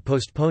agenda of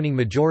postponing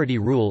majority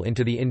rule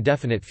into the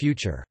indefinite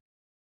future.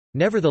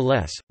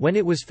 Nevertheless, when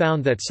it was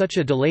found that such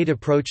a delayed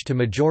approach to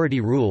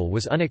majority rule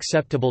was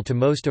unacceptable to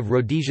most of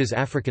Rhodesia's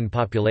African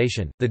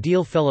population, the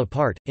deal fell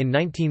apart. In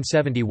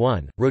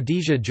 1971,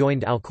 Rhodesia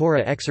joined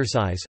Alcora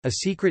Exercise, a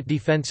secret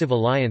defensive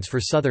alliance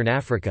for southern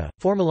Africa,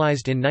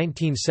 formalized in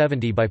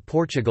 1970 by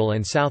Portugal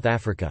and South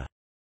Africa.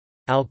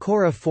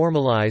 Alcora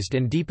formalized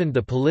and deepened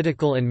the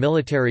political and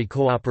military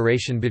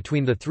cooperation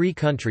between the 3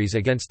 countries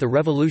against the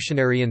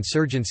revolutionary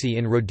insurgency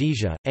in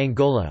Rhodesia,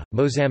 Angola,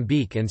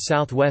 Mozambique and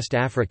Southwest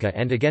Africa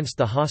and against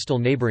the hostile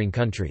neighboring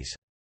countries.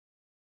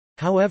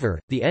 However,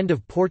 the end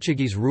of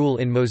Portuguese rule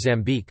in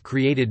Mozambique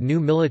created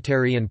new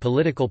military and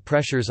political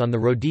pressures on the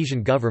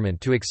Rhodesian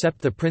government to accept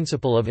the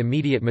principle of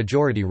immediate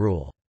majority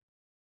rule.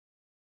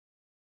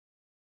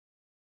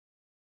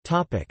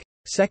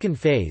 Second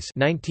phase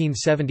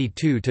 1972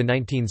 to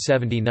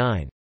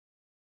 1979.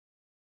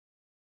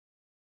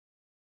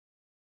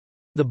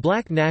 The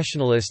black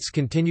nationalists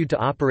continued to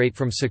operate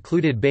from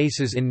secluded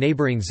bases in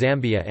neighboring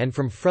Zambia and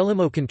from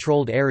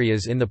Frelimo-controlled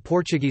areas in the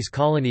Portuguese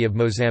colony of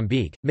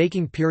Mozambique,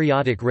 making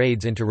periodic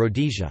raids into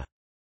Rhodesia.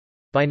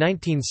 By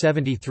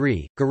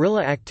 1973,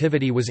 guerrilla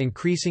activity was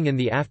increasing in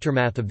the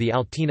aftermath of the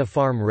Altina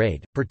Farm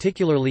raid,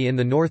 particularly in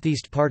the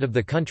northeast part of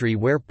the country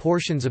where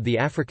portions of the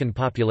African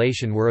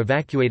population were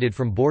evacuated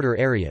from border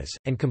areas,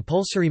 and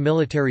compulsory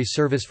military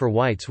service for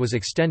whites was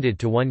extended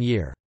to 1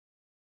 year.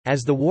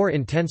 As the war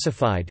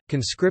intensified,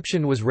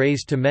 conscription was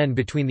raised to men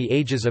between the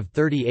ages of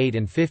 38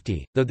 and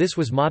 50, though this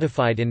was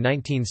modified in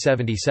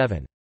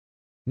 1977.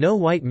 No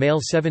white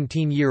male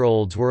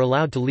 17-year-olds were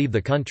allowed to leave the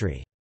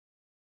country.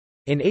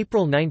 In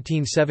April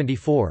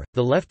 1974,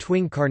 the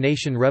left-wing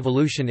Carnation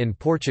Revolution in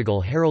Portugal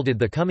heralded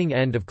the coming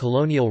end of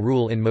colonial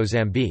rule in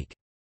Mozambique.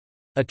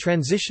 A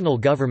transitional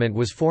government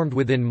was formed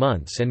within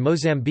months and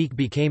Mozambique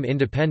became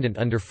independent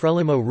under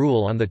Frelimo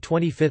rule on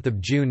 25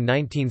 June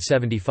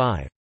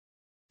 1975.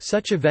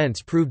 Such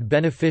events proved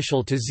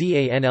beneficial to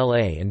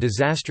ZANLA and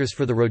disastrous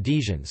for the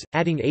Rhodesians,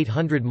 adding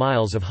 800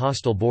 miles of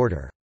hostile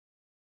border.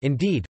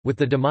 Indeed, with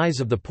the demise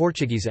of the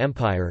Portuguese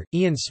Empire,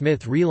 Ian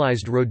Smith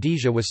realized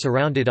Rhodesia was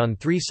surrounded on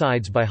 3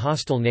 sides by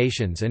hostile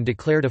nations and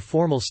declared a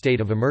formal state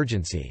of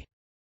emergency.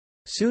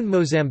 Soon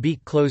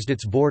Mozambique closed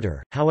its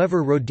border,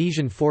 however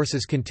Rhodesian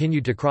forces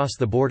continued to cross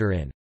the border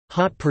in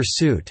hot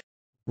pursuit.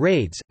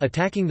 raids,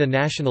 attacking the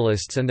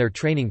nationalists and their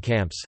training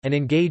camps, and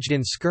engaged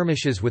in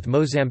skirmishes with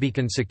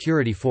Mozambican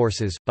security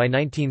forces. By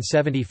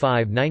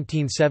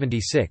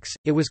 1975–1976,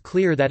 it was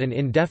clear that an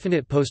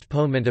indefinite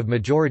postponement of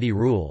majority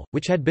rule,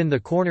 which had been the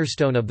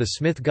cornerstone of the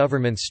Smith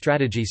government's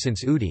strategy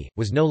since UDI,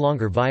 was no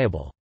longer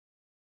viable.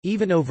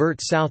 Even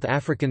overt South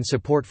African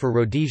support for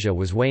Rhodesia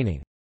was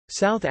waning.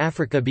 South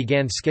Africa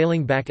began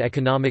scaling back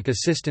economic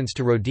assistance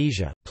to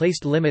Rhodesia,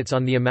 placed limits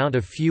on the amount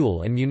of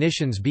fuel and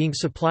munitions being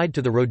supplied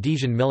to the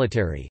Rhodesian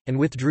military, and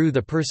withdrew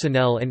the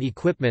personnel and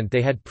equipment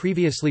they had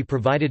previously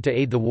provided to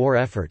aid the war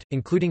effort,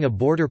 including a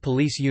border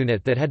police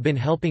unit that had been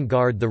helping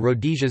guard the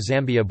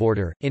Rhodesia-Zambia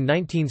border. In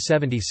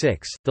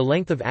 1976, the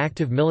length of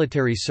active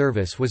military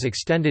service was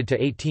extended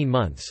to 18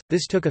 months.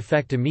 This took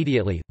effect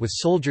immediately, with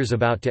soldiers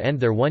about to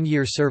end their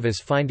one-year service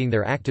finding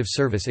their active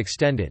service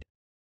extended.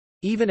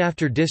 Even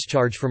after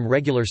discharge from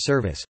regular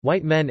service,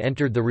 white men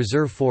entered the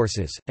reserve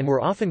forces, and were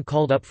often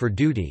called up for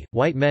duty.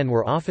 White men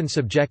were often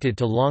subjected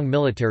to long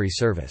military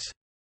service.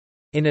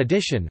 In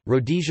addition,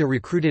 Rhodesia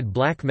recruited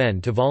black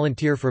men to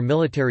volunteer for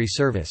military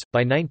service. By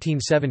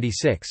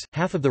 1976,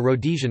 half of the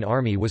Rhodesian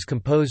army was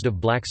composed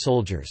of black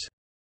soldiers.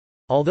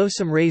 Although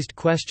some raised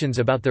questions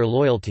about their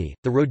loyalty,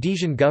 the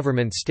Rhodesian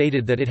government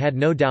stated that it had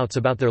no doubts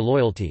about their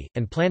loyalty,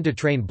 and planned to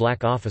train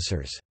black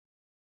officers.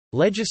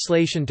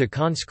 Legislation to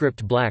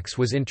conscript blacks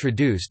was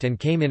introduced and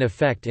came in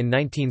effect in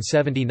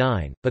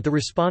 1979, but the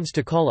response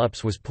to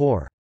call-ups was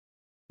poor.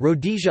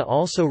 Rhodesia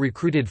also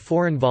recruited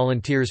foreign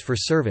volunteers for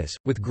service,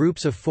 with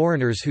groups of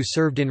foreigners who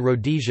served in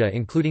Rhodesia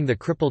including the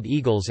Crippled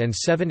Eagles and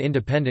Seven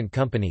Independent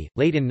Company.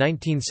 Late in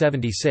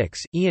 1976,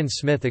 Ian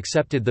Smith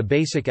accepted the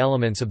basic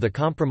elements of the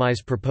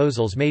compromise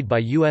proposals made by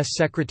U.S.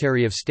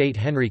 Secretary of State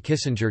Henry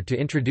Kissinger to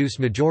introduce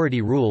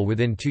majority rule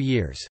within 2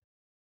 years.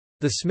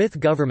 The Smith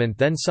government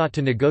then sought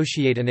to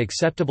negotiate an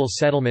acceptable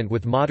settlement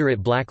with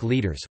moderate black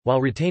leaders, while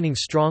retaining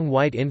strong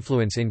white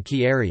influence in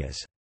key areas.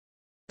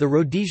 The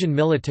Rhodesian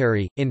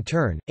military, in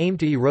turn, aimed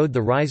to erode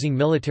the rising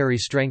military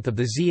strength of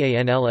the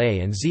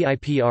ZANLA and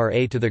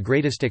ZIPRA to the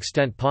greatest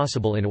extent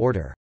possible in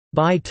order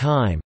buy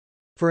time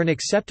for an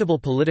acceptable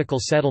political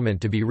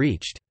settlement to be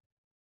reached.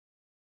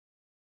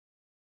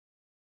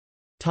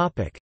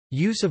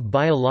 Use of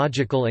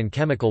biological and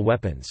chemical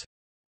weapons.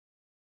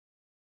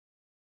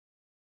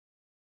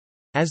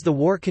 As the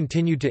war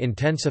continued to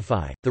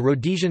intensify, the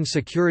Rhodesian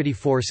security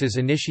forces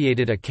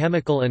initiated a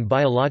chemical and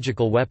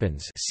biological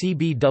weapons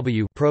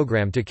 (CBW)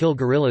 program to kill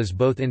guerrillas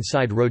both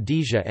inside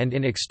Rhodesia and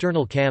in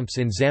external camps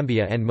in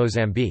Zambia and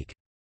Mozambique.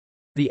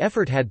 The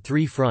effort had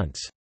 3 fronts.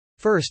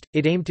 First,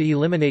 it aimed to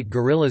eliminate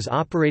guerrillas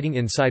operating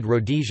inside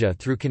Rhodesia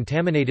through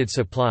contaminated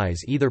supplies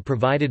either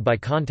provided by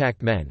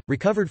contact men,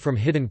 recovered from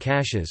hidden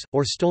caches,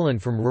 or stolen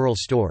from rural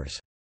stores.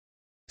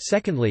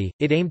 Secondly,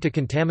 it aimed to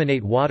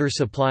contaminate water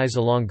supplies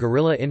along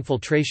guerrilla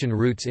infiltration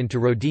routes into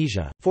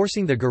Rhodesia,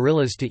 forcing the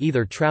guerrillas to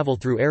either travel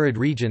through arid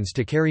regions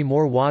to carry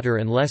more water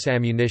and less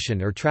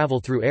ammunition or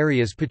travel through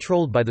areas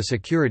patrolled by the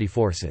security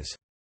forces.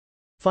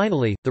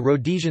 Finally, the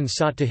Rhodesians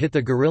sought to hit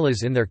the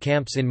guerrillas in their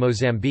camps in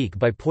Mozambique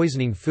by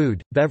poisoning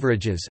food,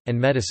 beverages, and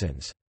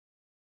medicines.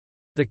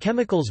 The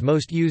chemicals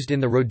most used in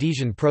the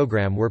Rhodesian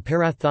program were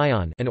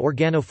parathion, an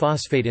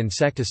organophosphate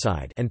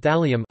insecticide, and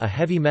thallium, a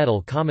heavy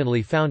metal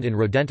commonly found in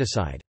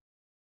rodenticide.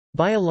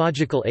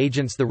 Biological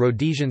agents the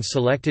Rhodesians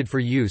selected for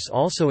use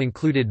also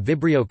included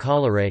Vibrio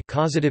cholerae,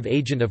 causative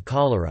agent of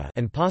cholera,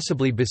 and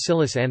possibly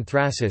Bacillus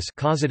anthracis,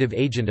 causative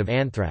agent of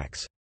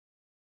anthrax.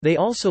 They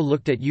also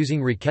looked at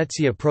using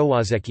Rickettsia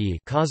prowazekii,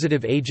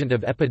 causative agent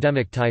of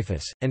epidemic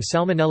typhus, and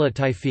Salmonella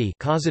typhi,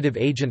 causative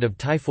agent of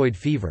typhoid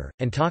fever,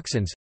 and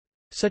toxins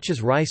such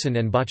as ricin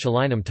and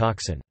botulinum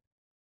toxin.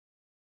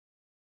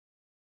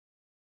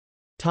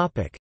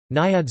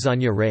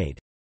 Nyadzanya raid.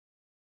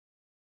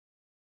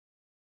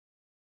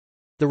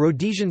 The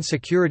Rhodesian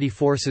security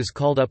forces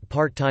called up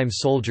part-time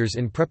soldiers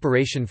in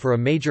preparation for a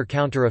major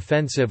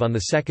counter-offensive on 2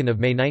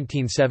 May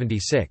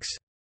 1976.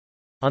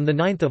 On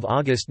 9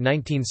 August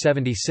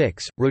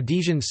 1976,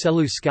 Rhodesian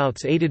Selous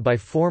scouts aided by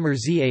former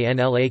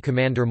ZANLA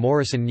commander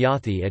Morrison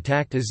Nyathi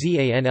attacked a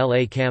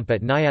ZANLA camp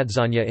at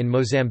Nyadzanya in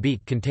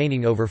Mozambique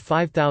containing over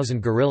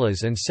 5,000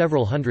 guerrillas and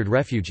several hundred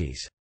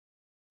refugees.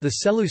 The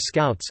Selous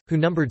scouts, who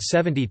numbered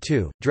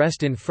 72,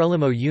 dressed in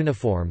Frelimo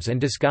uniforms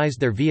and disguised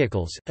their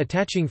vehicles,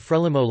 attaching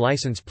Frelimo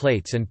license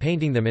plates and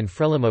painting them in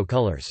Frelimo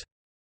colors.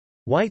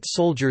 White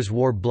soldiers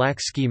wore black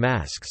ski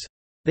masks.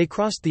 They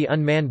crossed the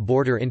unmanned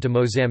border into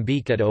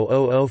Mozambique at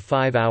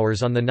 00:05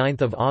 hours on 9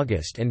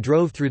 August and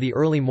drove through the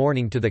early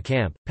morning to the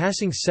camp,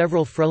 passing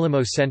several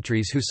Frelimo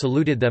sentries who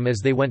saluted them as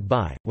they went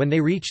by. When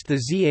they reached the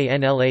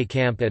ZANLA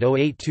camp at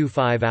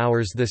 08:25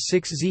 hours, the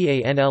 6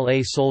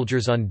 ZANLA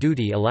soldiers on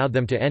duty allowed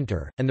them to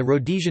enter, and the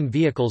Rhodesian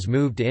vehicles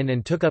moved in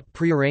and took up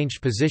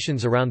prearranged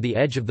positions around the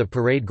edge of the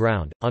parade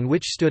ground, on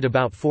which stood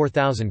about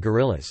 4,000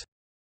 guerrillas.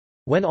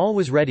 When all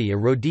was ready, a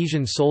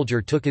Rhodesian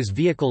soldier took his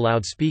vehicle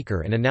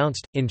loudspeaker and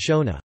announced, in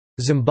Shona,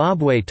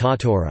 "Zimbabwe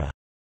Tatora,"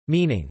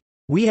 meaning,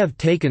 "We have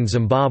taken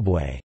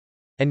Zimbabwe,"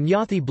 and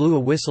Nyathi blew a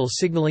whistle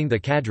signaling the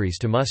cadres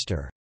to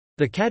muster.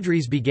 The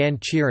cadres began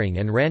cheering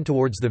and ran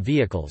towards the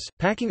vehicles,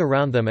 packing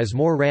around them as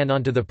more ran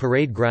onto the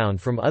parade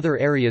ground from other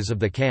areas of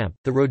the camp.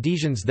 The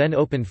Rhodesians then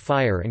opened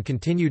fire and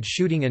continued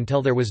shooting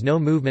until there was no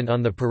movement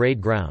on the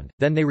parade ground,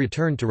 then they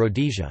returned to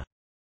Rhodesia.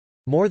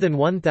 More than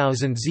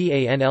 1,000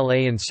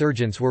 ZANLA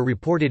insurgents were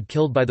reported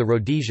killed by the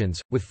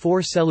Rhodesians, with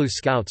 4 Selous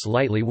scouts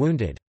lightly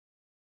wounded.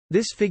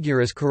 This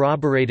figure is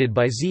corroborated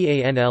by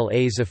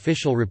ZANLA's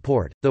official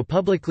report, though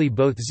publicly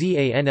both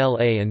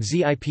ZANLA and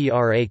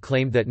ZIPRA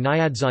claimed that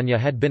Nyadzanya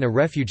had been a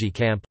refugee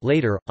camp.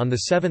 Later, on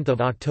 7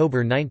 October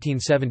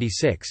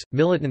 1976,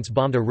 militants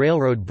bombed a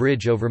railroad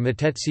bridge over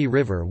Metetsi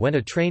River when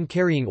a train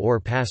carrying ore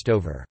passed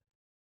over.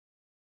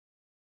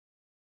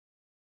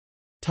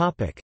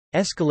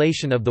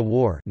 Escalation of the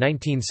war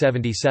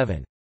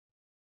 1977.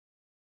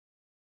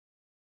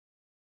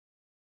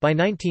 By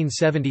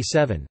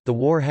 1977, the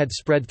war had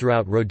spread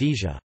throughout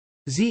Rhodesia.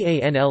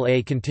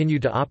 ZANLA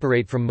continued to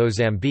operate from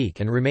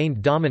Mozambique and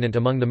remained dominant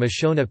among the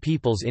Mashona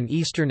peoples in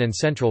eastern and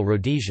central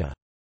Rhodesia.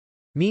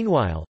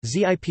 Meanwhile,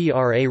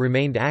 ZIPRA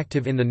remained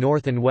active in the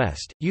north and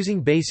west,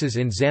 using bases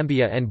in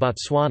Zambia and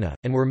Botswana,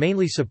 and were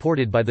mainly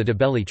supported by the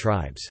Ndebele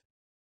tribes.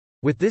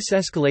 With this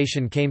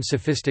escalation came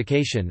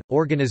sophistication,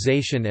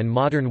 organization and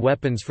modern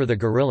weapons for the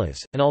guerrillas,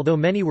 and although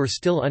many were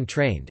still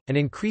untrained, an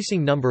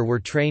increasing number were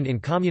trained in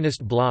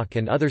Communist bloc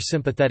and other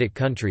sympathetic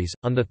countries.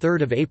 On 3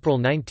 April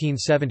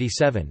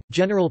 1977,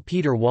 General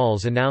Peter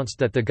Walls announced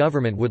that the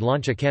government would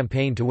launch a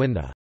campaign to win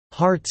the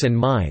hearts and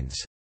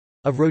minds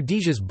of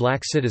Rhodesia's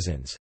black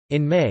citizens.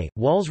 In May,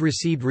 Walls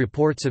received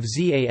reports of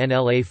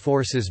ZANLA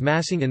forces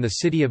massing in the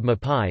city of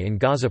Mapai in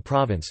Gaza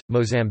Province,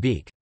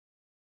 Mozambique.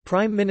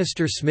 Prime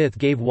Minister Smith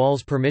gave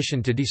Walls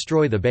permission to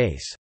destroy the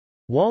base.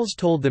 Walls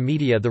told the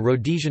media the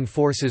Rhodesian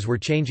forces were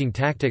changing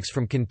tactics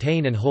from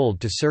contain and hold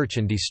to search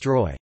and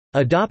destroy,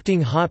 adopting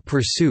hot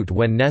pursuit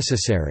when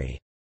necessary.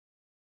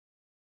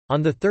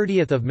 On 30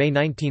 May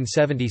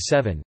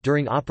 1977,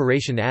 during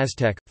Operation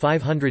Aztec,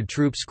 500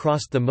 troops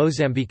crossed the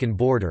Mozambican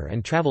border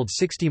and traveled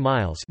 60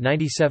 miles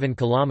 97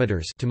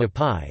 kilometers to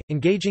Mapai,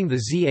 engaging the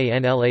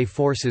ZANLA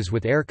forces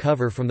with air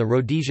cover from the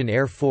Rhodesian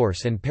Air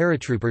Force and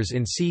paratroopers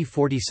in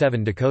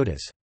C-47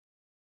 Dakotas.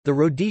 The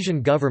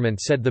Rhodesian government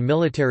said the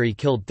military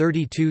killed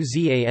 32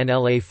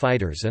 ZANLA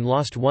fighters and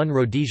lost 1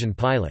 Rhodesian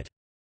pilot.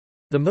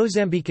 The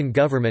Mozambican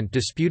government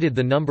disputed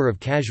the number of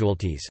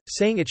casualties,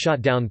 saying it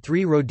shot down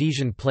 3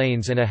 Rhodesian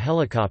planes and a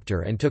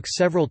helicopter and took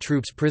several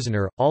troops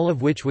prisoner, all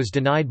of which was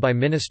denied by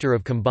Minister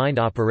of Combined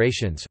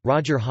Operations,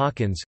 Roger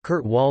Hawkins.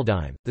 Kurt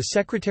Waldheim, the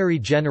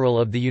Secretary-General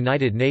of the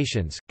United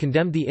Nations,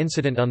 condemned the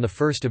incident on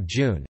 1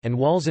 June, and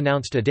Walls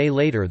announced a day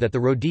later that the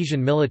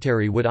Rhodesian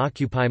military would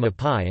occupy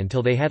Mapai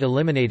until they had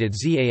eliminated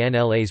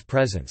ZANLA's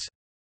presence.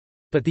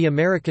 But the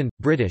American,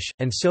 British,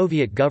 and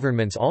Soviet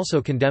governments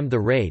also condemned the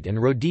raid and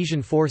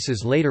Rhodesian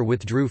forces later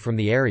withdrew from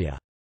the area.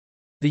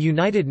 The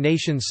United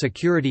Nations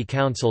Security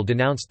Council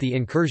denounced the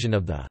incursion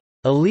of the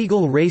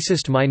illegal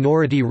racist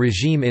minority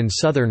regime in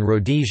southern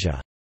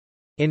Rhodesia.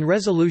 In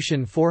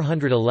Resolution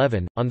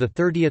 411, on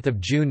 30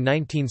 June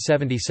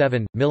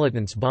 1977,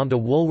 militants bombed a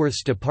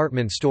Woolworths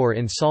department store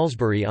in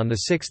Salisbury on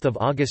 6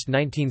 August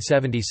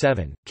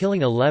 1977,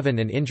 killing 11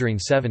 and injuring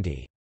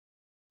 70.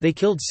 They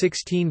killed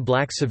 16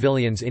 black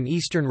civilians in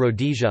eastern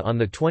Rhodesia on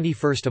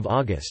 21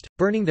 August,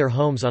 burning their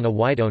homes on a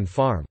white-owned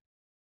farm.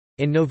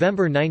 In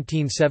November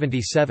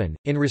 1977,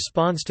 in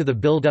response to the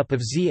buildup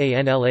of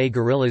ZANLA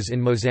guerrillas in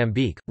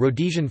Mozambique,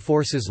 Rhodesian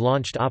forces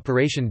launched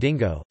Operation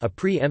Dingo, a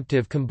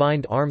pre-emptive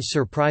combined arms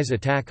surprise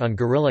attack on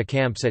guerrilla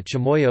camps at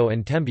Chimoio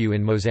and Tembu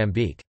in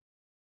Mozambique.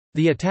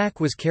 The attack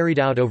was carried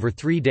out over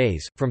 3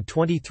 days, from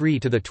 23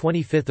 to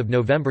 25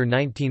 November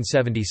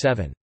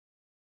 1977.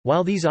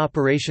 While these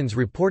operations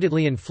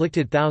reportedly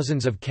inflicted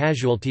thousands of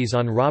casualties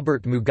on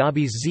Robert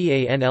Mugabe's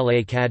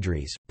ZANLA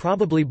cadres,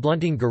 probably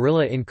blunting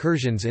guerrilla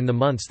incursions in the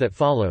months that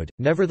followed,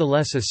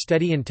 nevertheless a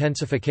steady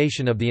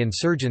intensification of the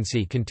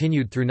insurgency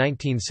continued through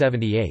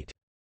 1978.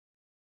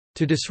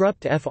 To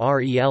disrupt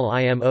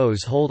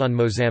FRELIMO's hold on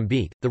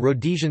Mozambique, the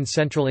Rhodesian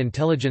Central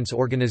Intelligence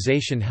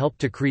Organization helped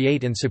to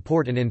create and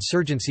support an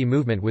insurgency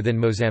movement within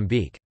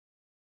Mozambique.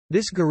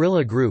 This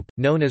guerrilla group,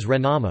 known as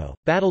Renamo,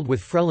 battled with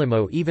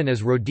Frelimo even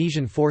as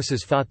Rhodesian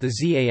forces fought the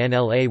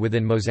ZANLA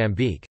within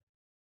Mozambique.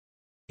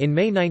 In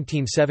May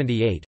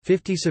 1978,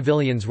 50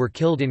 civilians were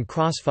killed in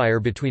crossfire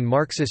between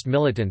Marxist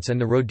militants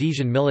and the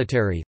Rhodesian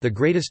military, the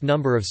greatest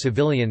number of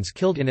civilians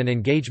killed in an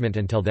engagement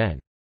until then.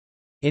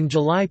 In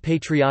July,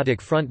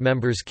 Patriotic Front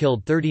members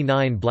killed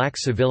 39 black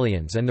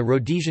civilians and the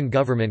Rhodesian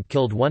government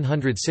killed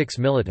 106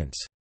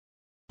 militants.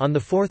 On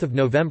 4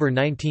 November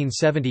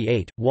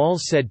 1978,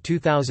 Walls said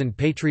 2,000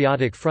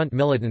 Patriotic Front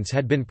militants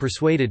had been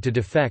persuaded to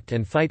defect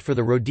and fight for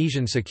the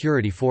Rhodesian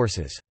security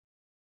forces.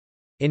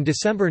 In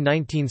December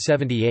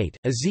 1978,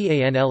 a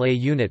ZANLA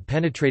unit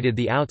penetrated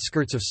the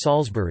outskirts of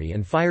Salisbury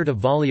and fired a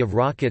volley of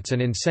rockets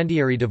and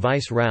incendiary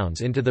device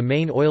rounds into the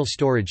main oil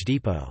storage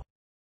depot.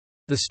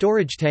 The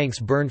storage tanks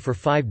burned for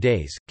 5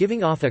 days,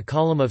 giving off a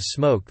column of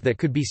smoke that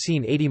could be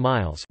seen 80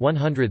 miles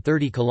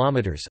 (130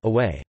 kilometers)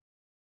 away.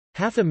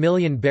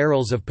 500,000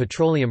 barrels of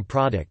petroleum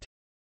product,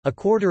 A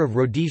quarter of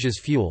Rhodesia's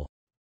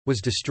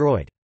fuel—was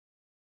destroyed.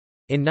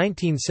 In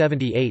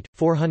 1978,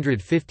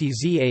 450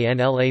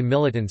 ZANLA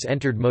militants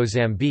entered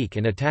Mozambique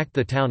and attacked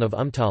the town of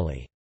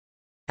Umtali.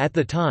 At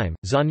the time,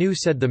 ZANU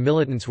said the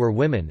militants were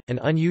women, an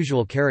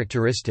unusual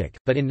characteristic,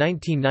 but in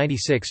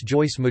 1996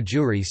 Joyce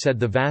Mujuri said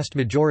the vast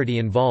majority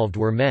involved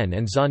were men,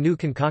 and ZANU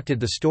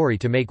concocted the story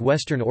to make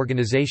Western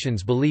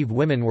organizations believe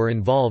women were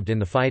involved in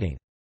the fighting.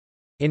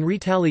 In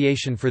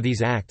retaliation for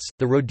these acts,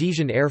 the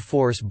Rhodesian Air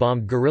Force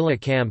bombed guerrilla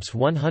camps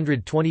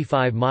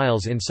 125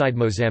 miles inside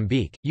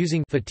Mozambique,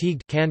 using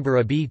fatigued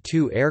Canberra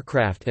B-2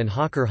 aircraft and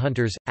Hawker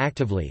Hunters,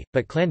 actively,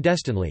 but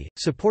clandestinely,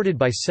 supported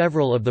by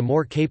several of the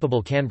more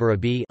capable Canberra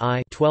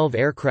B-12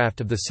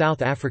 aircraft of the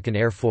South African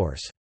Air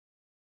Force.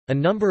 A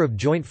number of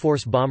joint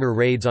force bomber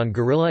raids on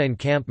guerrilla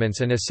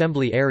encampments and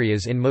assembly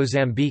areas in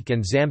Mozambique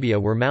and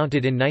Zambia were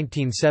mounted in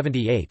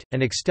 1978.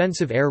 An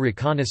extensive air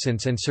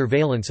reconnaissance and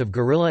surveillance of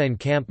guerrilla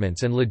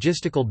encampments and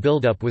logistical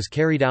buildup was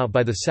carried out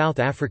by the South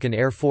African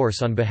Air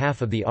Force on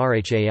behalf of the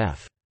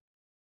RHAF.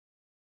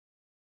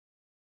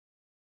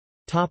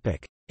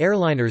 Topic: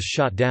 Airliners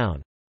shot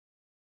down.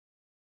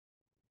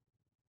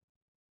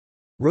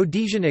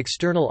 Rhodesian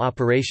external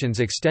operations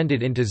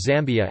extended into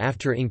Zambia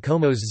after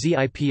Nkomo's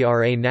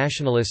ZIPRA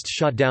nationalists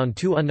shot down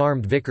two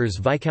unarmed Vickers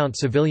Viscount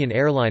civilian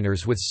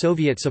airliners with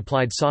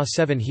Soviet-supplied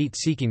SA-7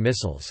 heat-seeking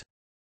missiles.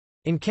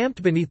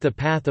 Encamped beneath the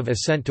path of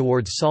ascent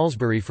towards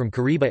Salisbury from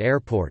Kariba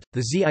Airport,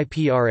 the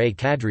ZIPRA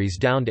cadres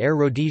downed Air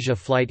Rhodesia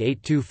Flight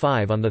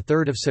 825 on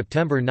 3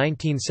 September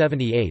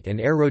 1978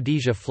 and Air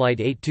Rhodesia Flight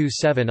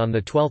 827 on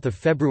 12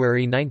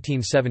 February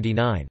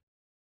 1979.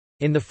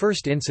 In the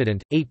first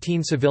incident,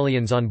 18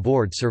 civilians on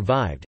board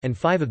survived, and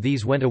 5 of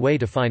these went away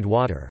to find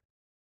water.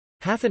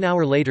 Half an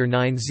hour later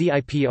 9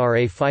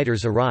 ZIPRA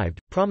fighters arrived,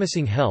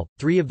 promising help.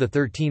 3 of the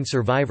 13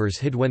 survivors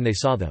hid when they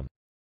saw them.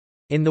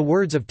 In the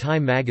words of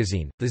Time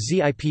magazine, the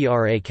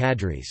ZIPRA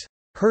cadres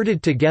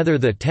herded together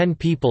the 10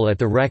 people at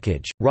the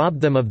wreckage,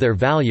 robbed them of their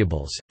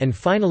valuables, and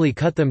finally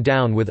cut them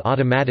down with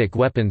automatic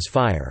weapons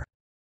fire.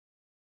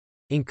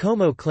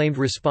 Nkomo claimed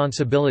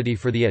responsibility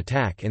for the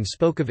attack and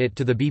spoke of it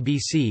to the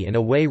BBC in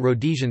a way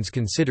Rhodesians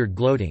considered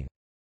gloating.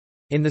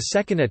 In the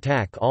second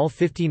attack, all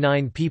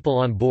 59 people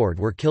on board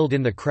were killed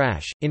in the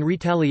crash. In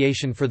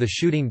retaliation for the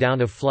shooting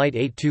down of Flight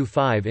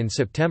 825 in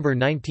September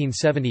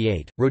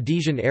 1978,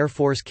 Rhodesian Air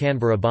Force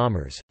Canberra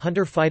bombers,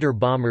 Hunter fighter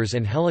bombers,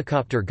 and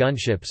helicopter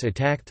gunships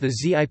attacked the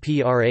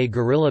ZIPRA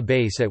guerrilla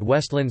base at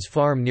Westlands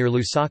Farm near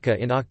Lusaka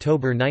in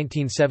October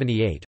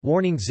 1978,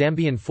 warning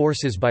Zambian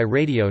forces by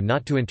radio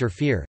not to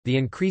interfere. The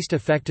increased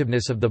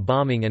effectiveness of the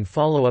bombing and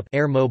follow-up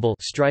air mobile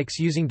strikes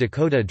using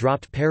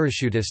Dakota-dropped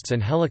parachutists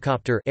and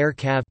helicopter air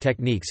cav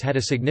techniques had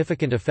a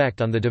significant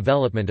effect on the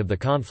development of the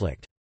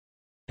conflict.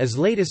 As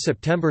late as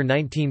September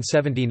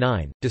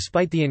 1979,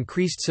 despite the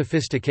increased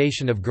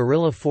sophistication of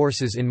guerrilla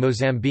forces in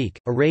Mozambique,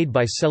 a raid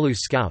by Selous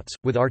scouts,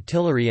 with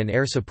artillery and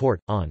air support,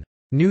 on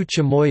New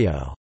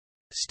Chimoio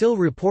still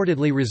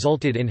reportedly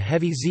resulted in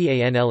heavy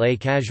ZANLA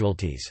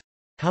casualties.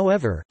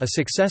 However, a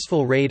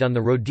successful raid on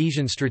the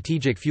Rhodesian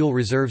strategic fuel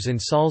reserves in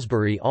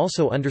Salisbury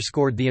also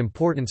underscored the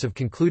importance of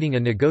concluding a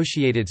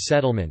negotiated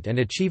settlement and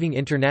achieving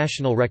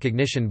international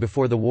recognition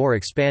before the war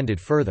expanded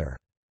further.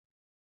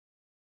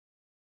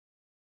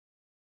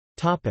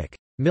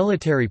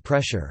 Military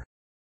pressure.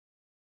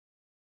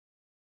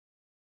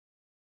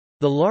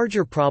 The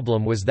larger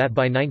problem was that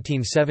by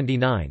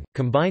 1979,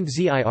 combined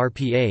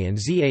ZIRPA and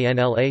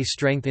ZANLA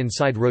strength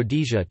inside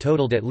Rhodesia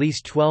totaled at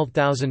least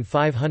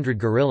 12,500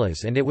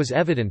 guerrillas, and it was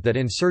evident that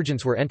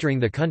insurgents were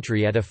entering the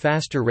country at a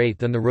faster rate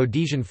than the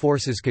Rhodesian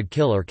forces could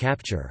kill or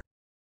capture.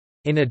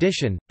 In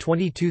addition,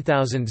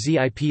 22,000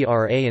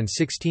 ZIPRA and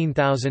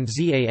 16,000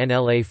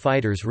 ZANLA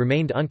fighters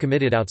remained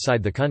uncommitted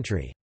outside the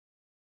country.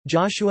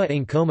 Joshua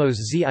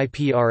Nkomo's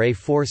ZIPRA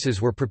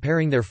forces were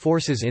preparing their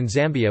forces in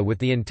Zambia with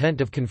the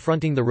intent of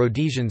confronting the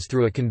Rhodesians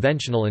through a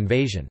conventional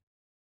invasion.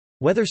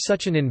 Whether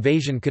such an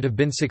invasion could have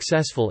been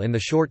successful in the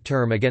short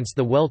term against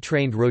the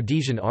well-trained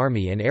Rhodesian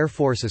army and air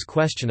force is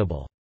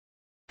questionable.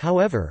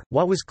 However,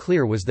 what was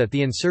clear was that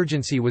the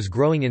insurgency was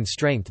growing in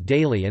strength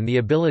daily, and the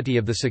ability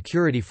of the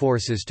security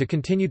forces to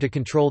continue to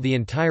control the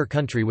entire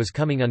country was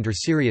coming under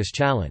serious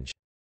challenge.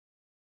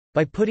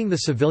 By putting the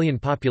civilian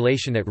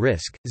population at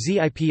risk,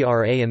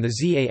 ZIPRA and the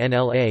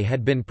ZANLA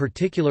had been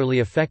particularly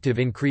effective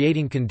in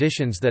creating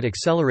conditions that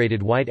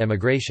accelerated white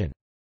emigration.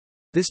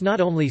 This not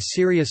only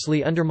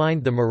seriously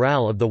undermined the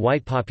morale of the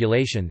white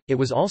population, it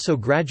was also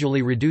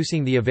gradually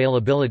reducing the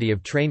availability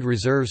of trained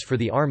reserves for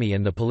the army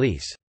and the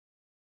police.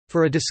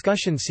 For a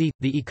discussion see,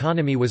 the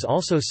economy was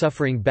also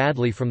suffering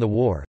badly from the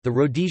war. The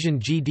Rhodesian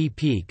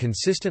GDP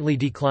consistently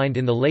declined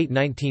in the late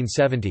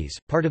 1970s.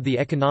 Part of the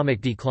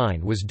economic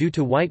decline was due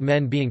to white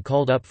men being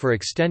called up for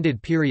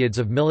extended periods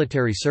of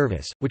military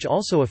service, which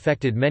also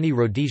affected many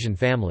Rhodesian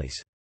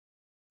families.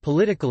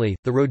 Politically,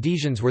 the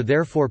Rhodesians were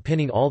therefore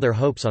pinning all their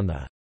hopes on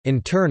the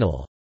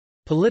internal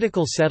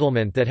political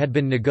settlement that had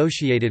been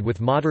negotiated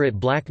with moderate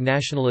black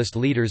nationalist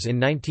leaders in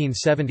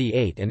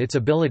 1978 and its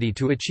ability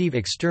to achieve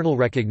external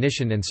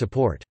recognition and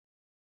support.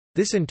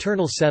 This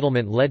internal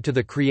settlement led to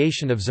the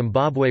creation of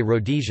Zimbabwe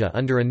Rhodesia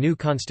under a new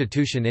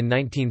constitution in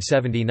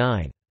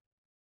 1979.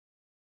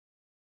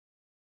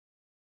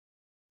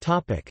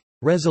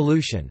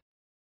 Resolution.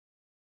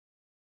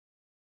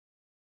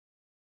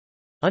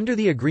 Under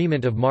the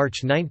Agreement of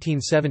March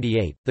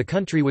 1978, the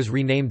country was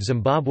renamed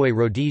Zimbabwe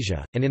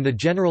Rhodesia, and in the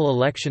general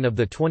election of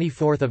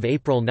 24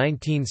 April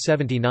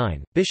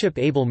 1979, Bishop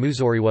Abel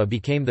Muzoriwa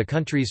became the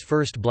country's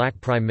first black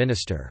prime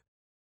minister.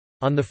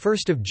 On 1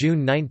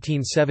 June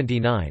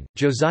 1979,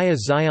 Josiah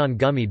Zion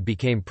Gumede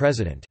became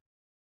president.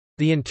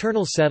 The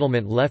internal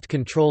settlement left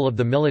control of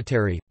the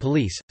military,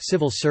 police,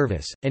 civil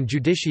service, and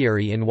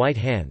judiciary in white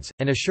hands,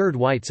 and assured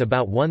whites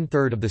about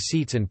one-third of the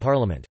seats in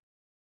parliament.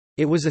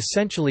 It was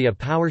essentially a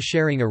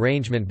power-sharing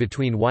arrangement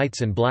between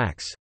whites and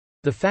blacks.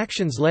 The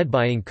factions led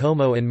by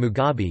Nkomo and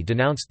Mugabe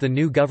denounced the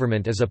new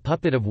government as a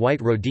puppet of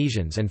white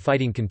Rhodesians, and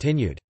fighting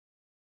continued.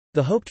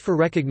 The hoped-for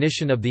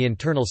recognition of the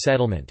internal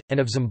settlement, and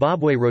of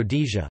Zimbabwe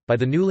Rhodesia, by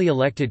the newly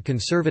elected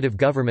Conservative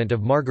government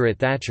of Margaret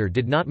Thatcher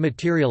did not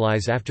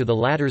materialize after the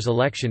latter's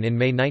election in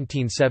May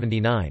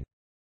 1979.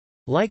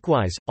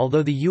 Likewise,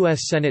 although the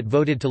U.S. Senate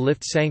voted to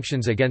lift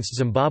sanctions against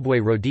Zimbabwe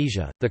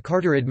Rhodesia, the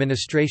Carter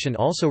administration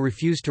also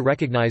refused to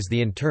recognize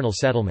the internal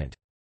settlement.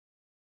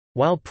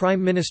 While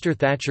Prime Minister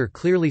Thatcher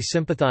clearly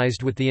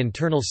sympathized with the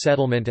internal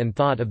settlement and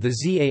thought of the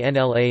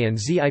ZANLA and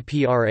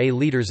ZIPRA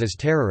leaders as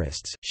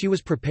terrorists, she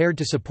was prepared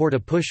to support a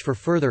push for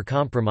further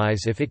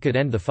compromise if it could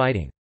end the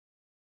fighting.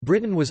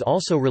 Britain was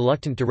also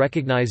reluctant to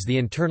recognize the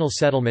internal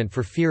settlement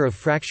for fear of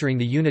fracturing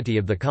the unity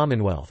of the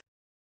Commonwealth.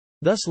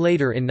 Thus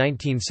later in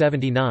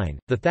 1979,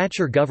 the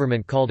Thatcher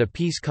government called a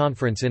peace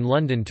conference in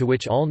London to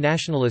which all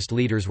nationalist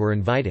leaders were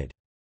invited.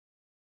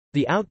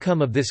 The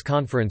outcome of this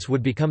conference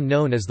would become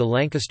known as the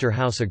Lancaster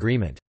House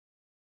Agreement.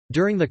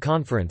 During the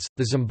conference,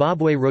 the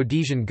Zimbabwe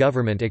Rhodesian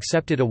government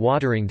accepted a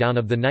watering down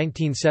of the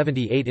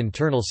 1978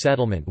 internal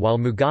settlement, while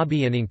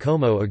Mugabe and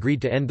Nkomo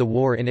agreed to end the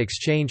war in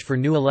exchange for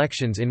new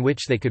elections in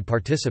which they could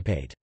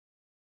participate.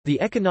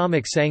 The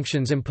economic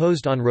sanctions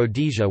imposed on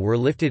Rhodesia were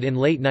lifted in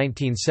late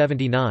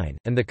 1979,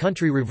 and the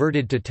country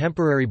reverted to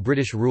temporary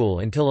British rule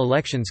until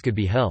elections could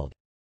be held.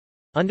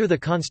 Under the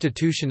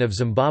Constitution of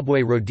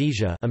Zimbabwe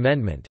Rhodesia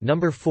Amendment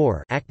No.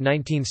 4 Act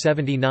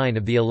 1979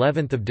 of the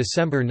 11th of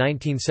December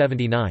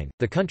 1979,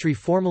 the country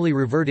formally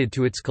reverted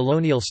to its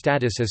colonial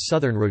status as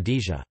Southern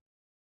Rhodesia.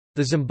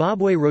 The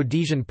Zimbabwe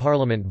Rhodesian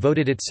Parliament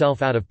voted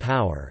itself out of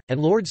power,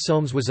 and Lord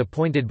Soames was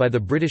appointed by the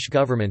British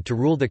government to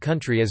rule the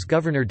country as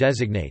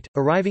Governor-designate,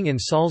 arriving in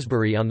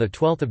Salisbury on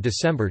 12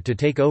 December to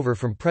take over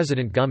from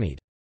President Gumede.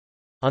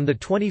 On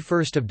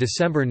 21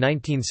 December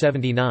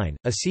 1979,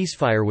 a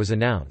ceasefire was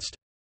announced.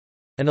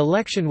 An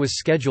election was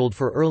scheduled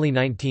for early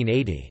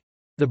 1980.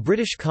 The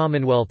British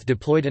Commonwealth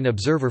deployed an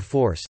observer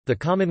force, the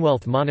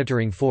Commonwealth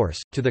Monitoring Force,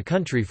 to the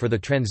country for the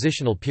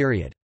transitional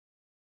period.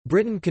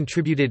 Britain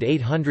contributed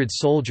 800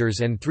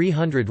 soldiers and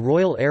 300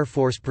 Royal Air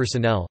Force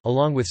personnel,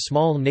 along with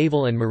small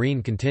naval and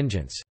marine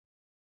contingents.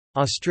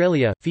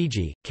 Australia,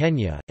 Fiji,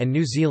 Kenya, and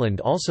New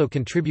Zealand also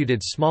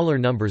contributed smaller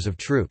numbers of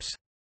troops.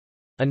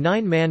 A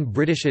 9-man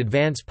British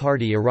advance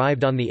party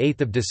arrived on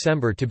 8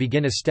 December to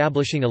begin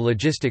establishing a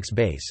logistics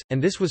base, and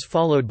this was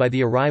followed by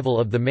the arrival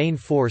of the main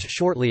force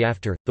shortly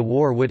after. The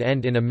war would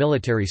end in a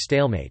military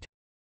stalemate.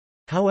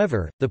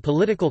 However, the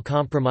political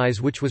compromise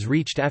which was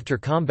reached after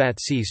combat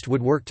ceased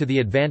would work to the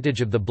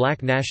advantage of the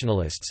black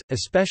nationalists,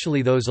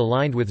 especially those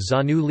aligned with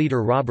ZANU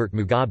leader Robert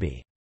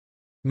Mugabe.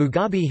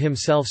 Mugabe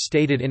himself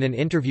stated in an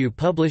interview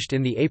published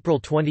in the April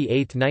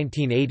 28,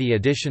 1980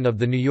 edition of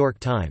The New York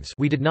Times,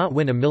 "We did not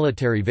win a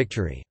military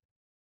victory.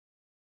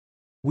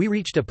 We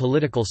reached a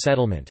political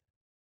settlement.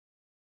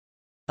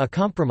 A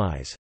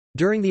compromise."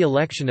 During the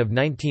election of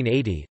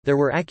 1980, there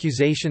were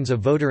accusations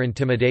of voter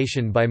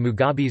intimidation by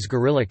Mugabe's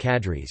guerrilla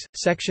cadres,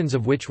 sections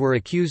of which were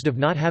accused of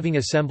not having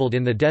assembled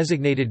in the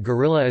designated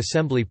guerrilla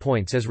assembly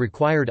points as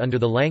required under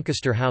the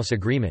Lancaster House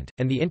Agreement,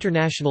 and the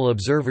international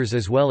observers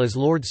as well as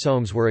Lord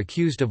Soames were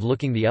accused of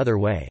looking the other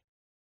way.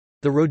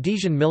 The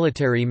Rhodesian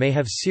military may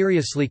have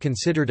seriously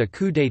considered a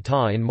coup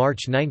d'état in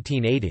March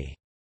 1980.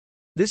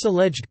 This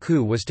alleged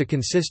coup was to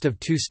consist of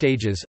 2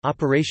 stages: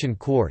 Operation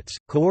Quartz,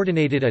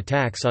 coordinated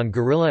attacks on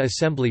guerrilla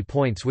assembly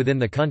points within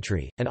the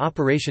country, and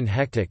Operation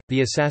Hectic,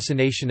 the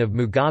assassination of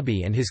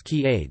Mugabe and his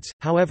key aides.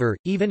 However,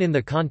 even in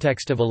the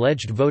context of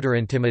alleged voter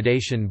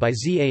intimidation by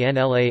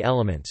ZANLA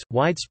elements,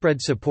 widespread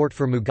support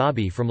for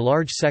Mugabe from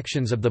large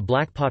sections of the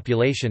black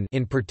population,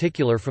 in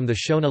particular from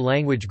the Shona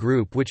language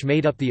group which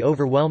made up the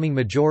overwhelming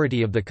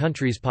majority of the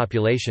country's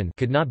population,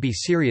 could not be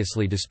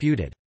seriously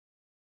disputed.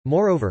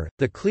 Moreover,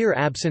 the clear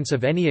absence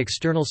of any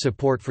external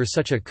support for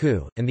such a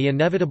coup, and the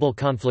inevitable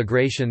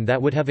conflagration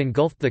that would have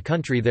engulfed the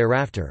country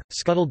thereafter,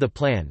 scuttled the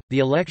plan. The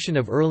election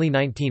of early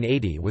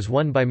 1980 was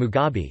won by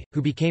Mugabe,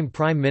 who became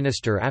prime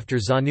minister after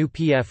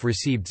ZANU-PF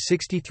received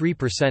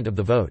 63% of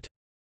the vote.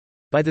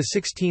 By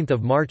 16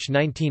 March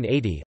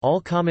 1980,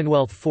 all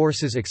Commonwealth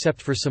forces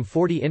except for some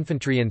 40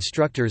 infantry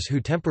instructors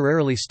who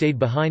temporarily stayed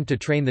behind to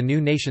train the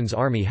new nation's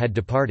army had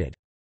departed.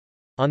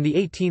 On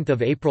 18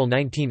 April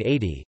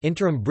 1980,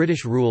 interim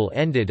British rule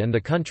ended and the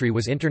country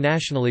was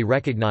internationally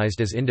recognised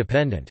as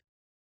independent.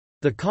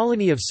 The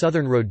colony of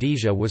Southern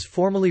Rhodesia was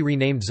formally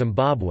renamed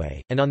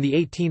Zimbabwe, and on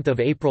 18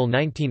 April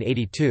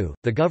 1982,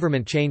 the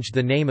government changed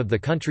the name of the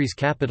country's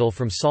capital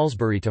from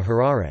Salisbury to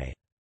Harare.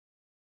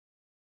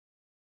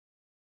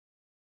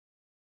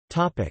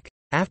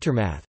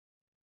 Aftermath.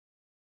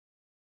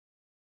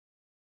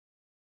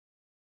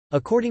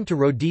 According to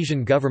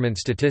Rhodesian government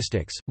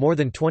statistics, more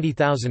than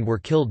 20,000 were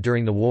killed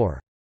during the war.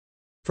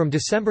 From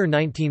December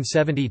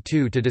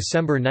 1972 to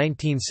December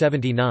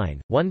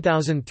 1979,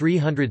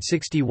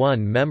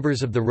 1,361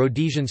 members of the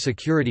Rhodesian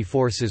security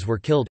forces were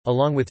killed,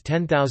 along with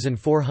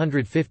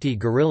 10,450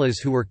 guerrillas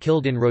who were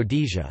killed in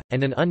Rhodesia,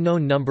 and an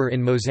unknown number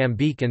in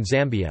Mozambique and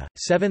Zambia,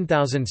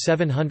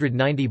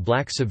 7,790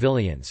 black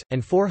civilians,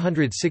 and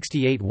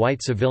 468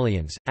 white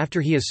civilians.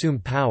 After he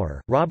assumed power,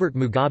 Robert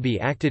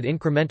Mugabe acted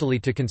incrementally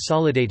to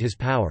consolidate his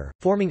power,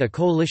 forming a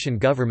coalition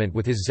government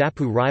with his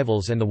ZAPU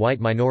rivals and the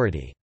white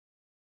minority.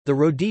 The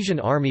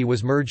Rhodesian army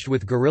was merged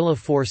with guerrilla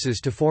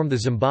forces to form the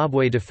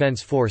Zimbabwe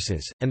Defence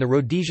Forces, and the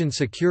Rhodesian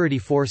security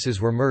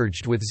forces were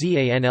merged with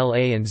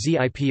ZANLA and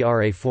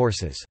ZIPRA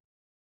forces.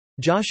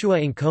 Joshua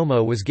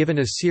Nkomo was given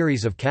a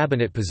series of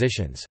cabinet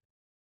positions.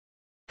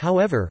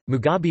 However,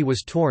 Mugabe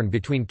was torn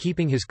between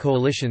keeping his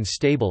coalitions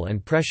stable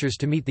and pressures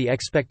to meet the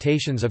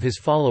expectations of his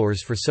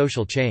followers for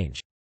social change.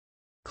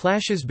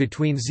 Clashes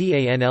between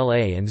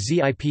ZANLA and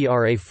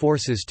ZIPRA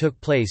forces took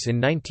place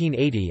in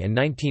 1980 and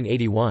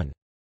 1981.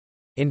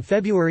 In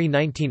February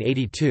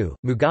 1982,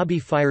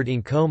 Mugabe fired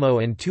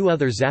Nkomo and two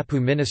other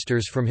ZAPU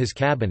ministers from his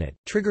cabinet,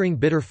 triggering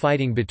bitter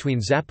fighting between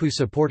ZAPU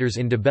supporters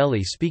in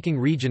Ndebele-speaking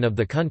region of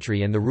the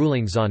country and the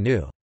ruling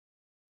ZANU.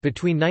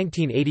 Between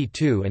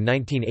 1982 and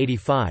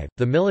 1985,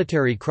 the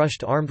military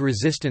crushed armed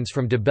resistance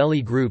from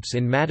Ndebele groups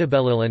in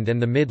Matabeleland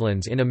and the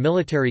Midlands in a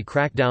military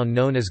crackdown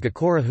known as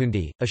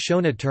Gakurahundi, a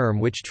Shona term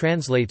which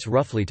translates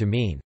roughly to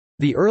mean,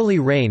 "the early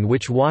rain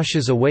which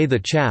washes away the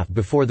chaff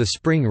before the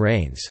spring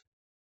rains."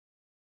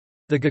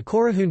 The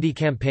Gakurahundi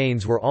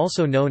campaigns were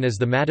also known as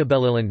the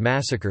Matabeleland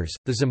massacres.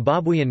 The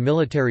Zimbabwean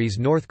military's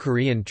North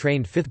Korean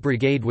trained 5th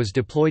Brigade was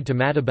deployed to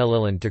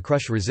Matabeleland to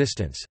crush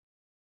resistance.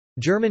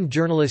 German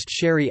journalist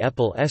Sherry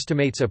Eppel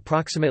estimates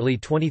approximately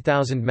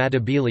 20,000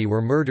 Matabele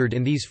were murdered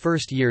in these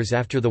first years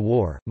after the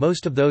war.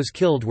 Most of those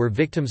killed were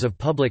victims of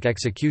public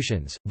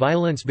executions.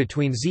 Violence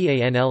between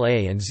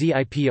ZANLA and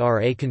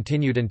ZIPRA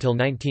continued until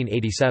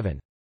 1987.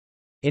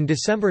 In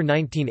December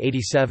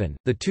 1987,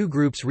 the two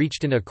groups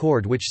reached an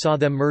accord which saw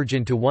them merge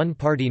into one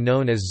party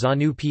known as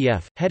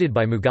ZANU-PF, headed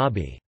by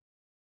Mugabe.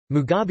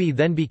 Mugabe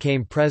then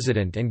became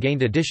president and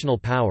gained additional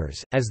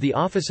powers, as the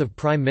office of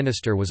prime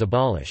minister was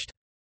abolished.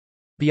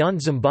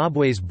 Beyond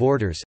Zimbabwe's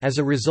borders, as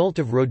a result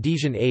of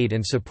Rhodesian aid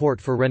and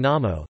support for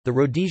Renamo, the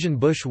Rhodesian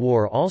Bush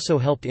War also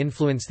helped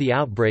influence the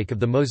outbreak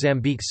of the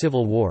Mozambique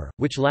Civil War,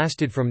 which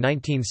lasted from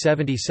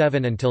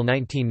 1977 until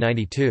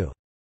 1992.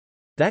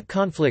 That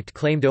conflict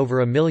claimed over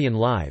 1 million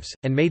lives,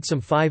 and made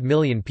some 5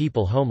 million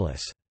people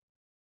homeless.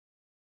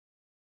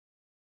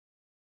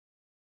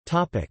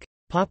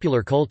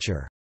 Popular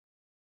culture.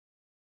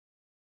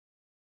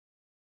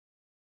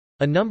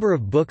 A number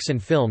of books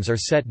and films are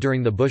set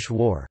during the Bush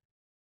War.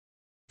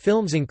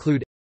 Films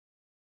include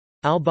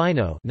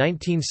Albino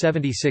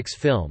 1976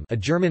 film, a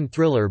German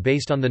thriller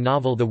based on the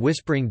novel The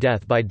Whispering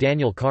Death by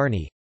Daniel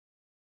Carney.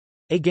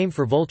 A Game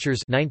for Vultures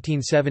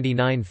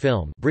 1979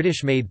 film,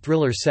 British-made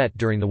thriller set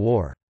during the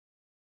war.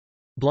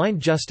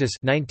 Blind Justice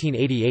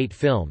 1988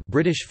 film,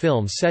 British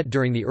film set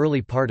during the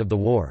early part of the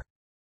war.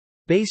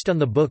 Based on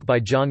the book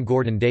by John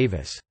Gordon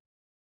Davis.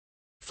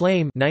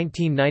 Flame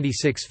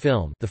 1996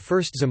 film, the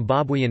first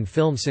Zimbabwean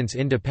film since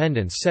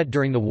independence set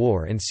during the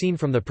war and seen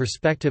from the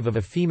perspective of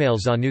a female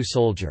ZANU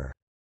soldier.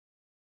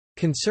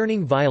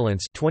 Concerning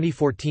Violence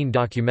 2014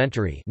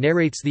 documentary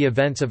narrates the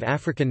events of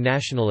African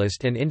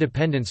nationalist and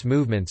independence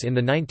movements in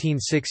the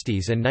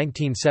 1960s and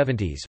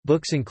 1970s.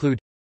 Books include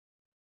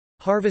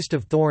Harvest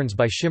of Thorns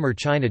by Shimmer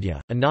Chinadya,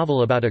 a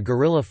novel about a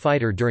guerrilla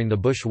fighter during the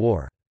Bush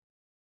War.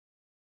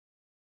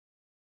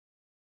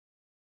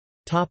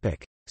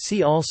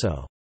 See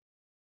also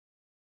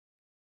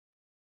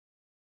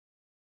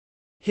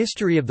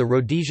History of the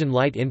Rhodesian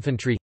Light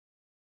Infantry,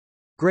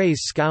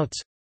 Greys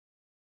Scouts,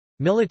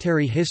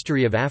 Military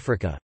history of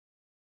Africa,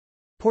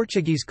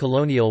 Portuguese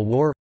colonial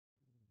war,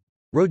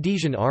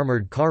 Rhodesian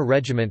Armoured Car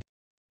Regiment,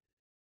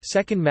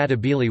 Second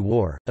Matabele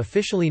War,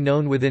 officially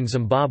known within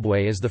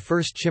Zimbabwe as the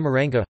First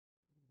Chimurenga,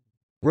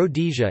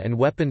 Rhodesia and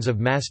weapons of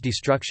mass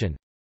destruction,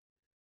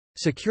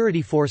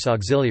 Security Force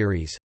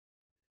Auxiliaries,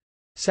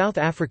 South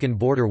African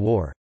Border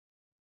War,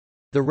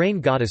 The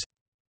Rain Goddess.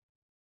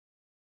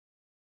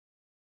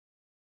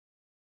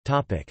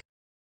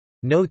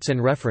 Notes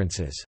and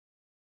references.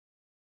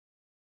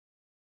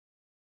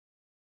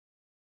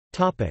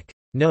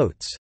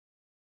 Notes.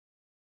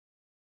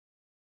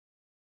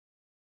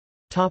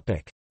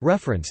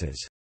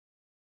 References.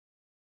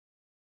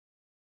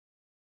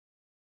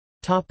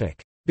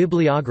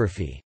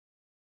 Bibliography.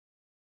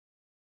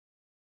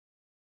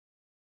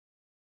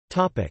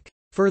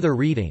 Further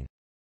reading.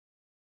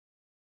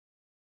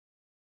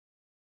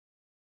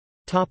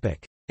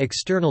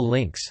 External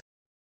links.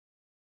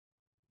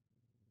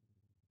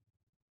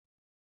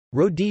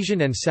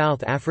 Rhodesian and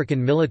South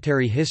African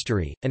Military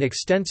History, an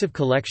extensive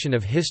collection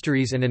of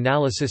histories and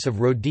analysis of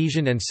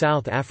Rhodesian and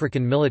South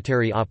African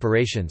military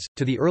operations,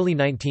 to the early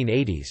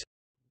 1980s.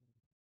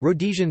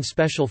 Rhodesian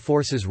Special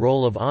Forces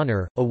Roll of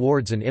Honor,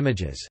 Awards and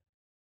Images.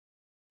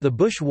 The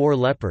Bush War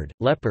Leopard,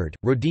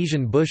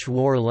 Rhodesian Bush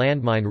War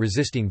landmine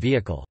resisting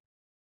vehicle.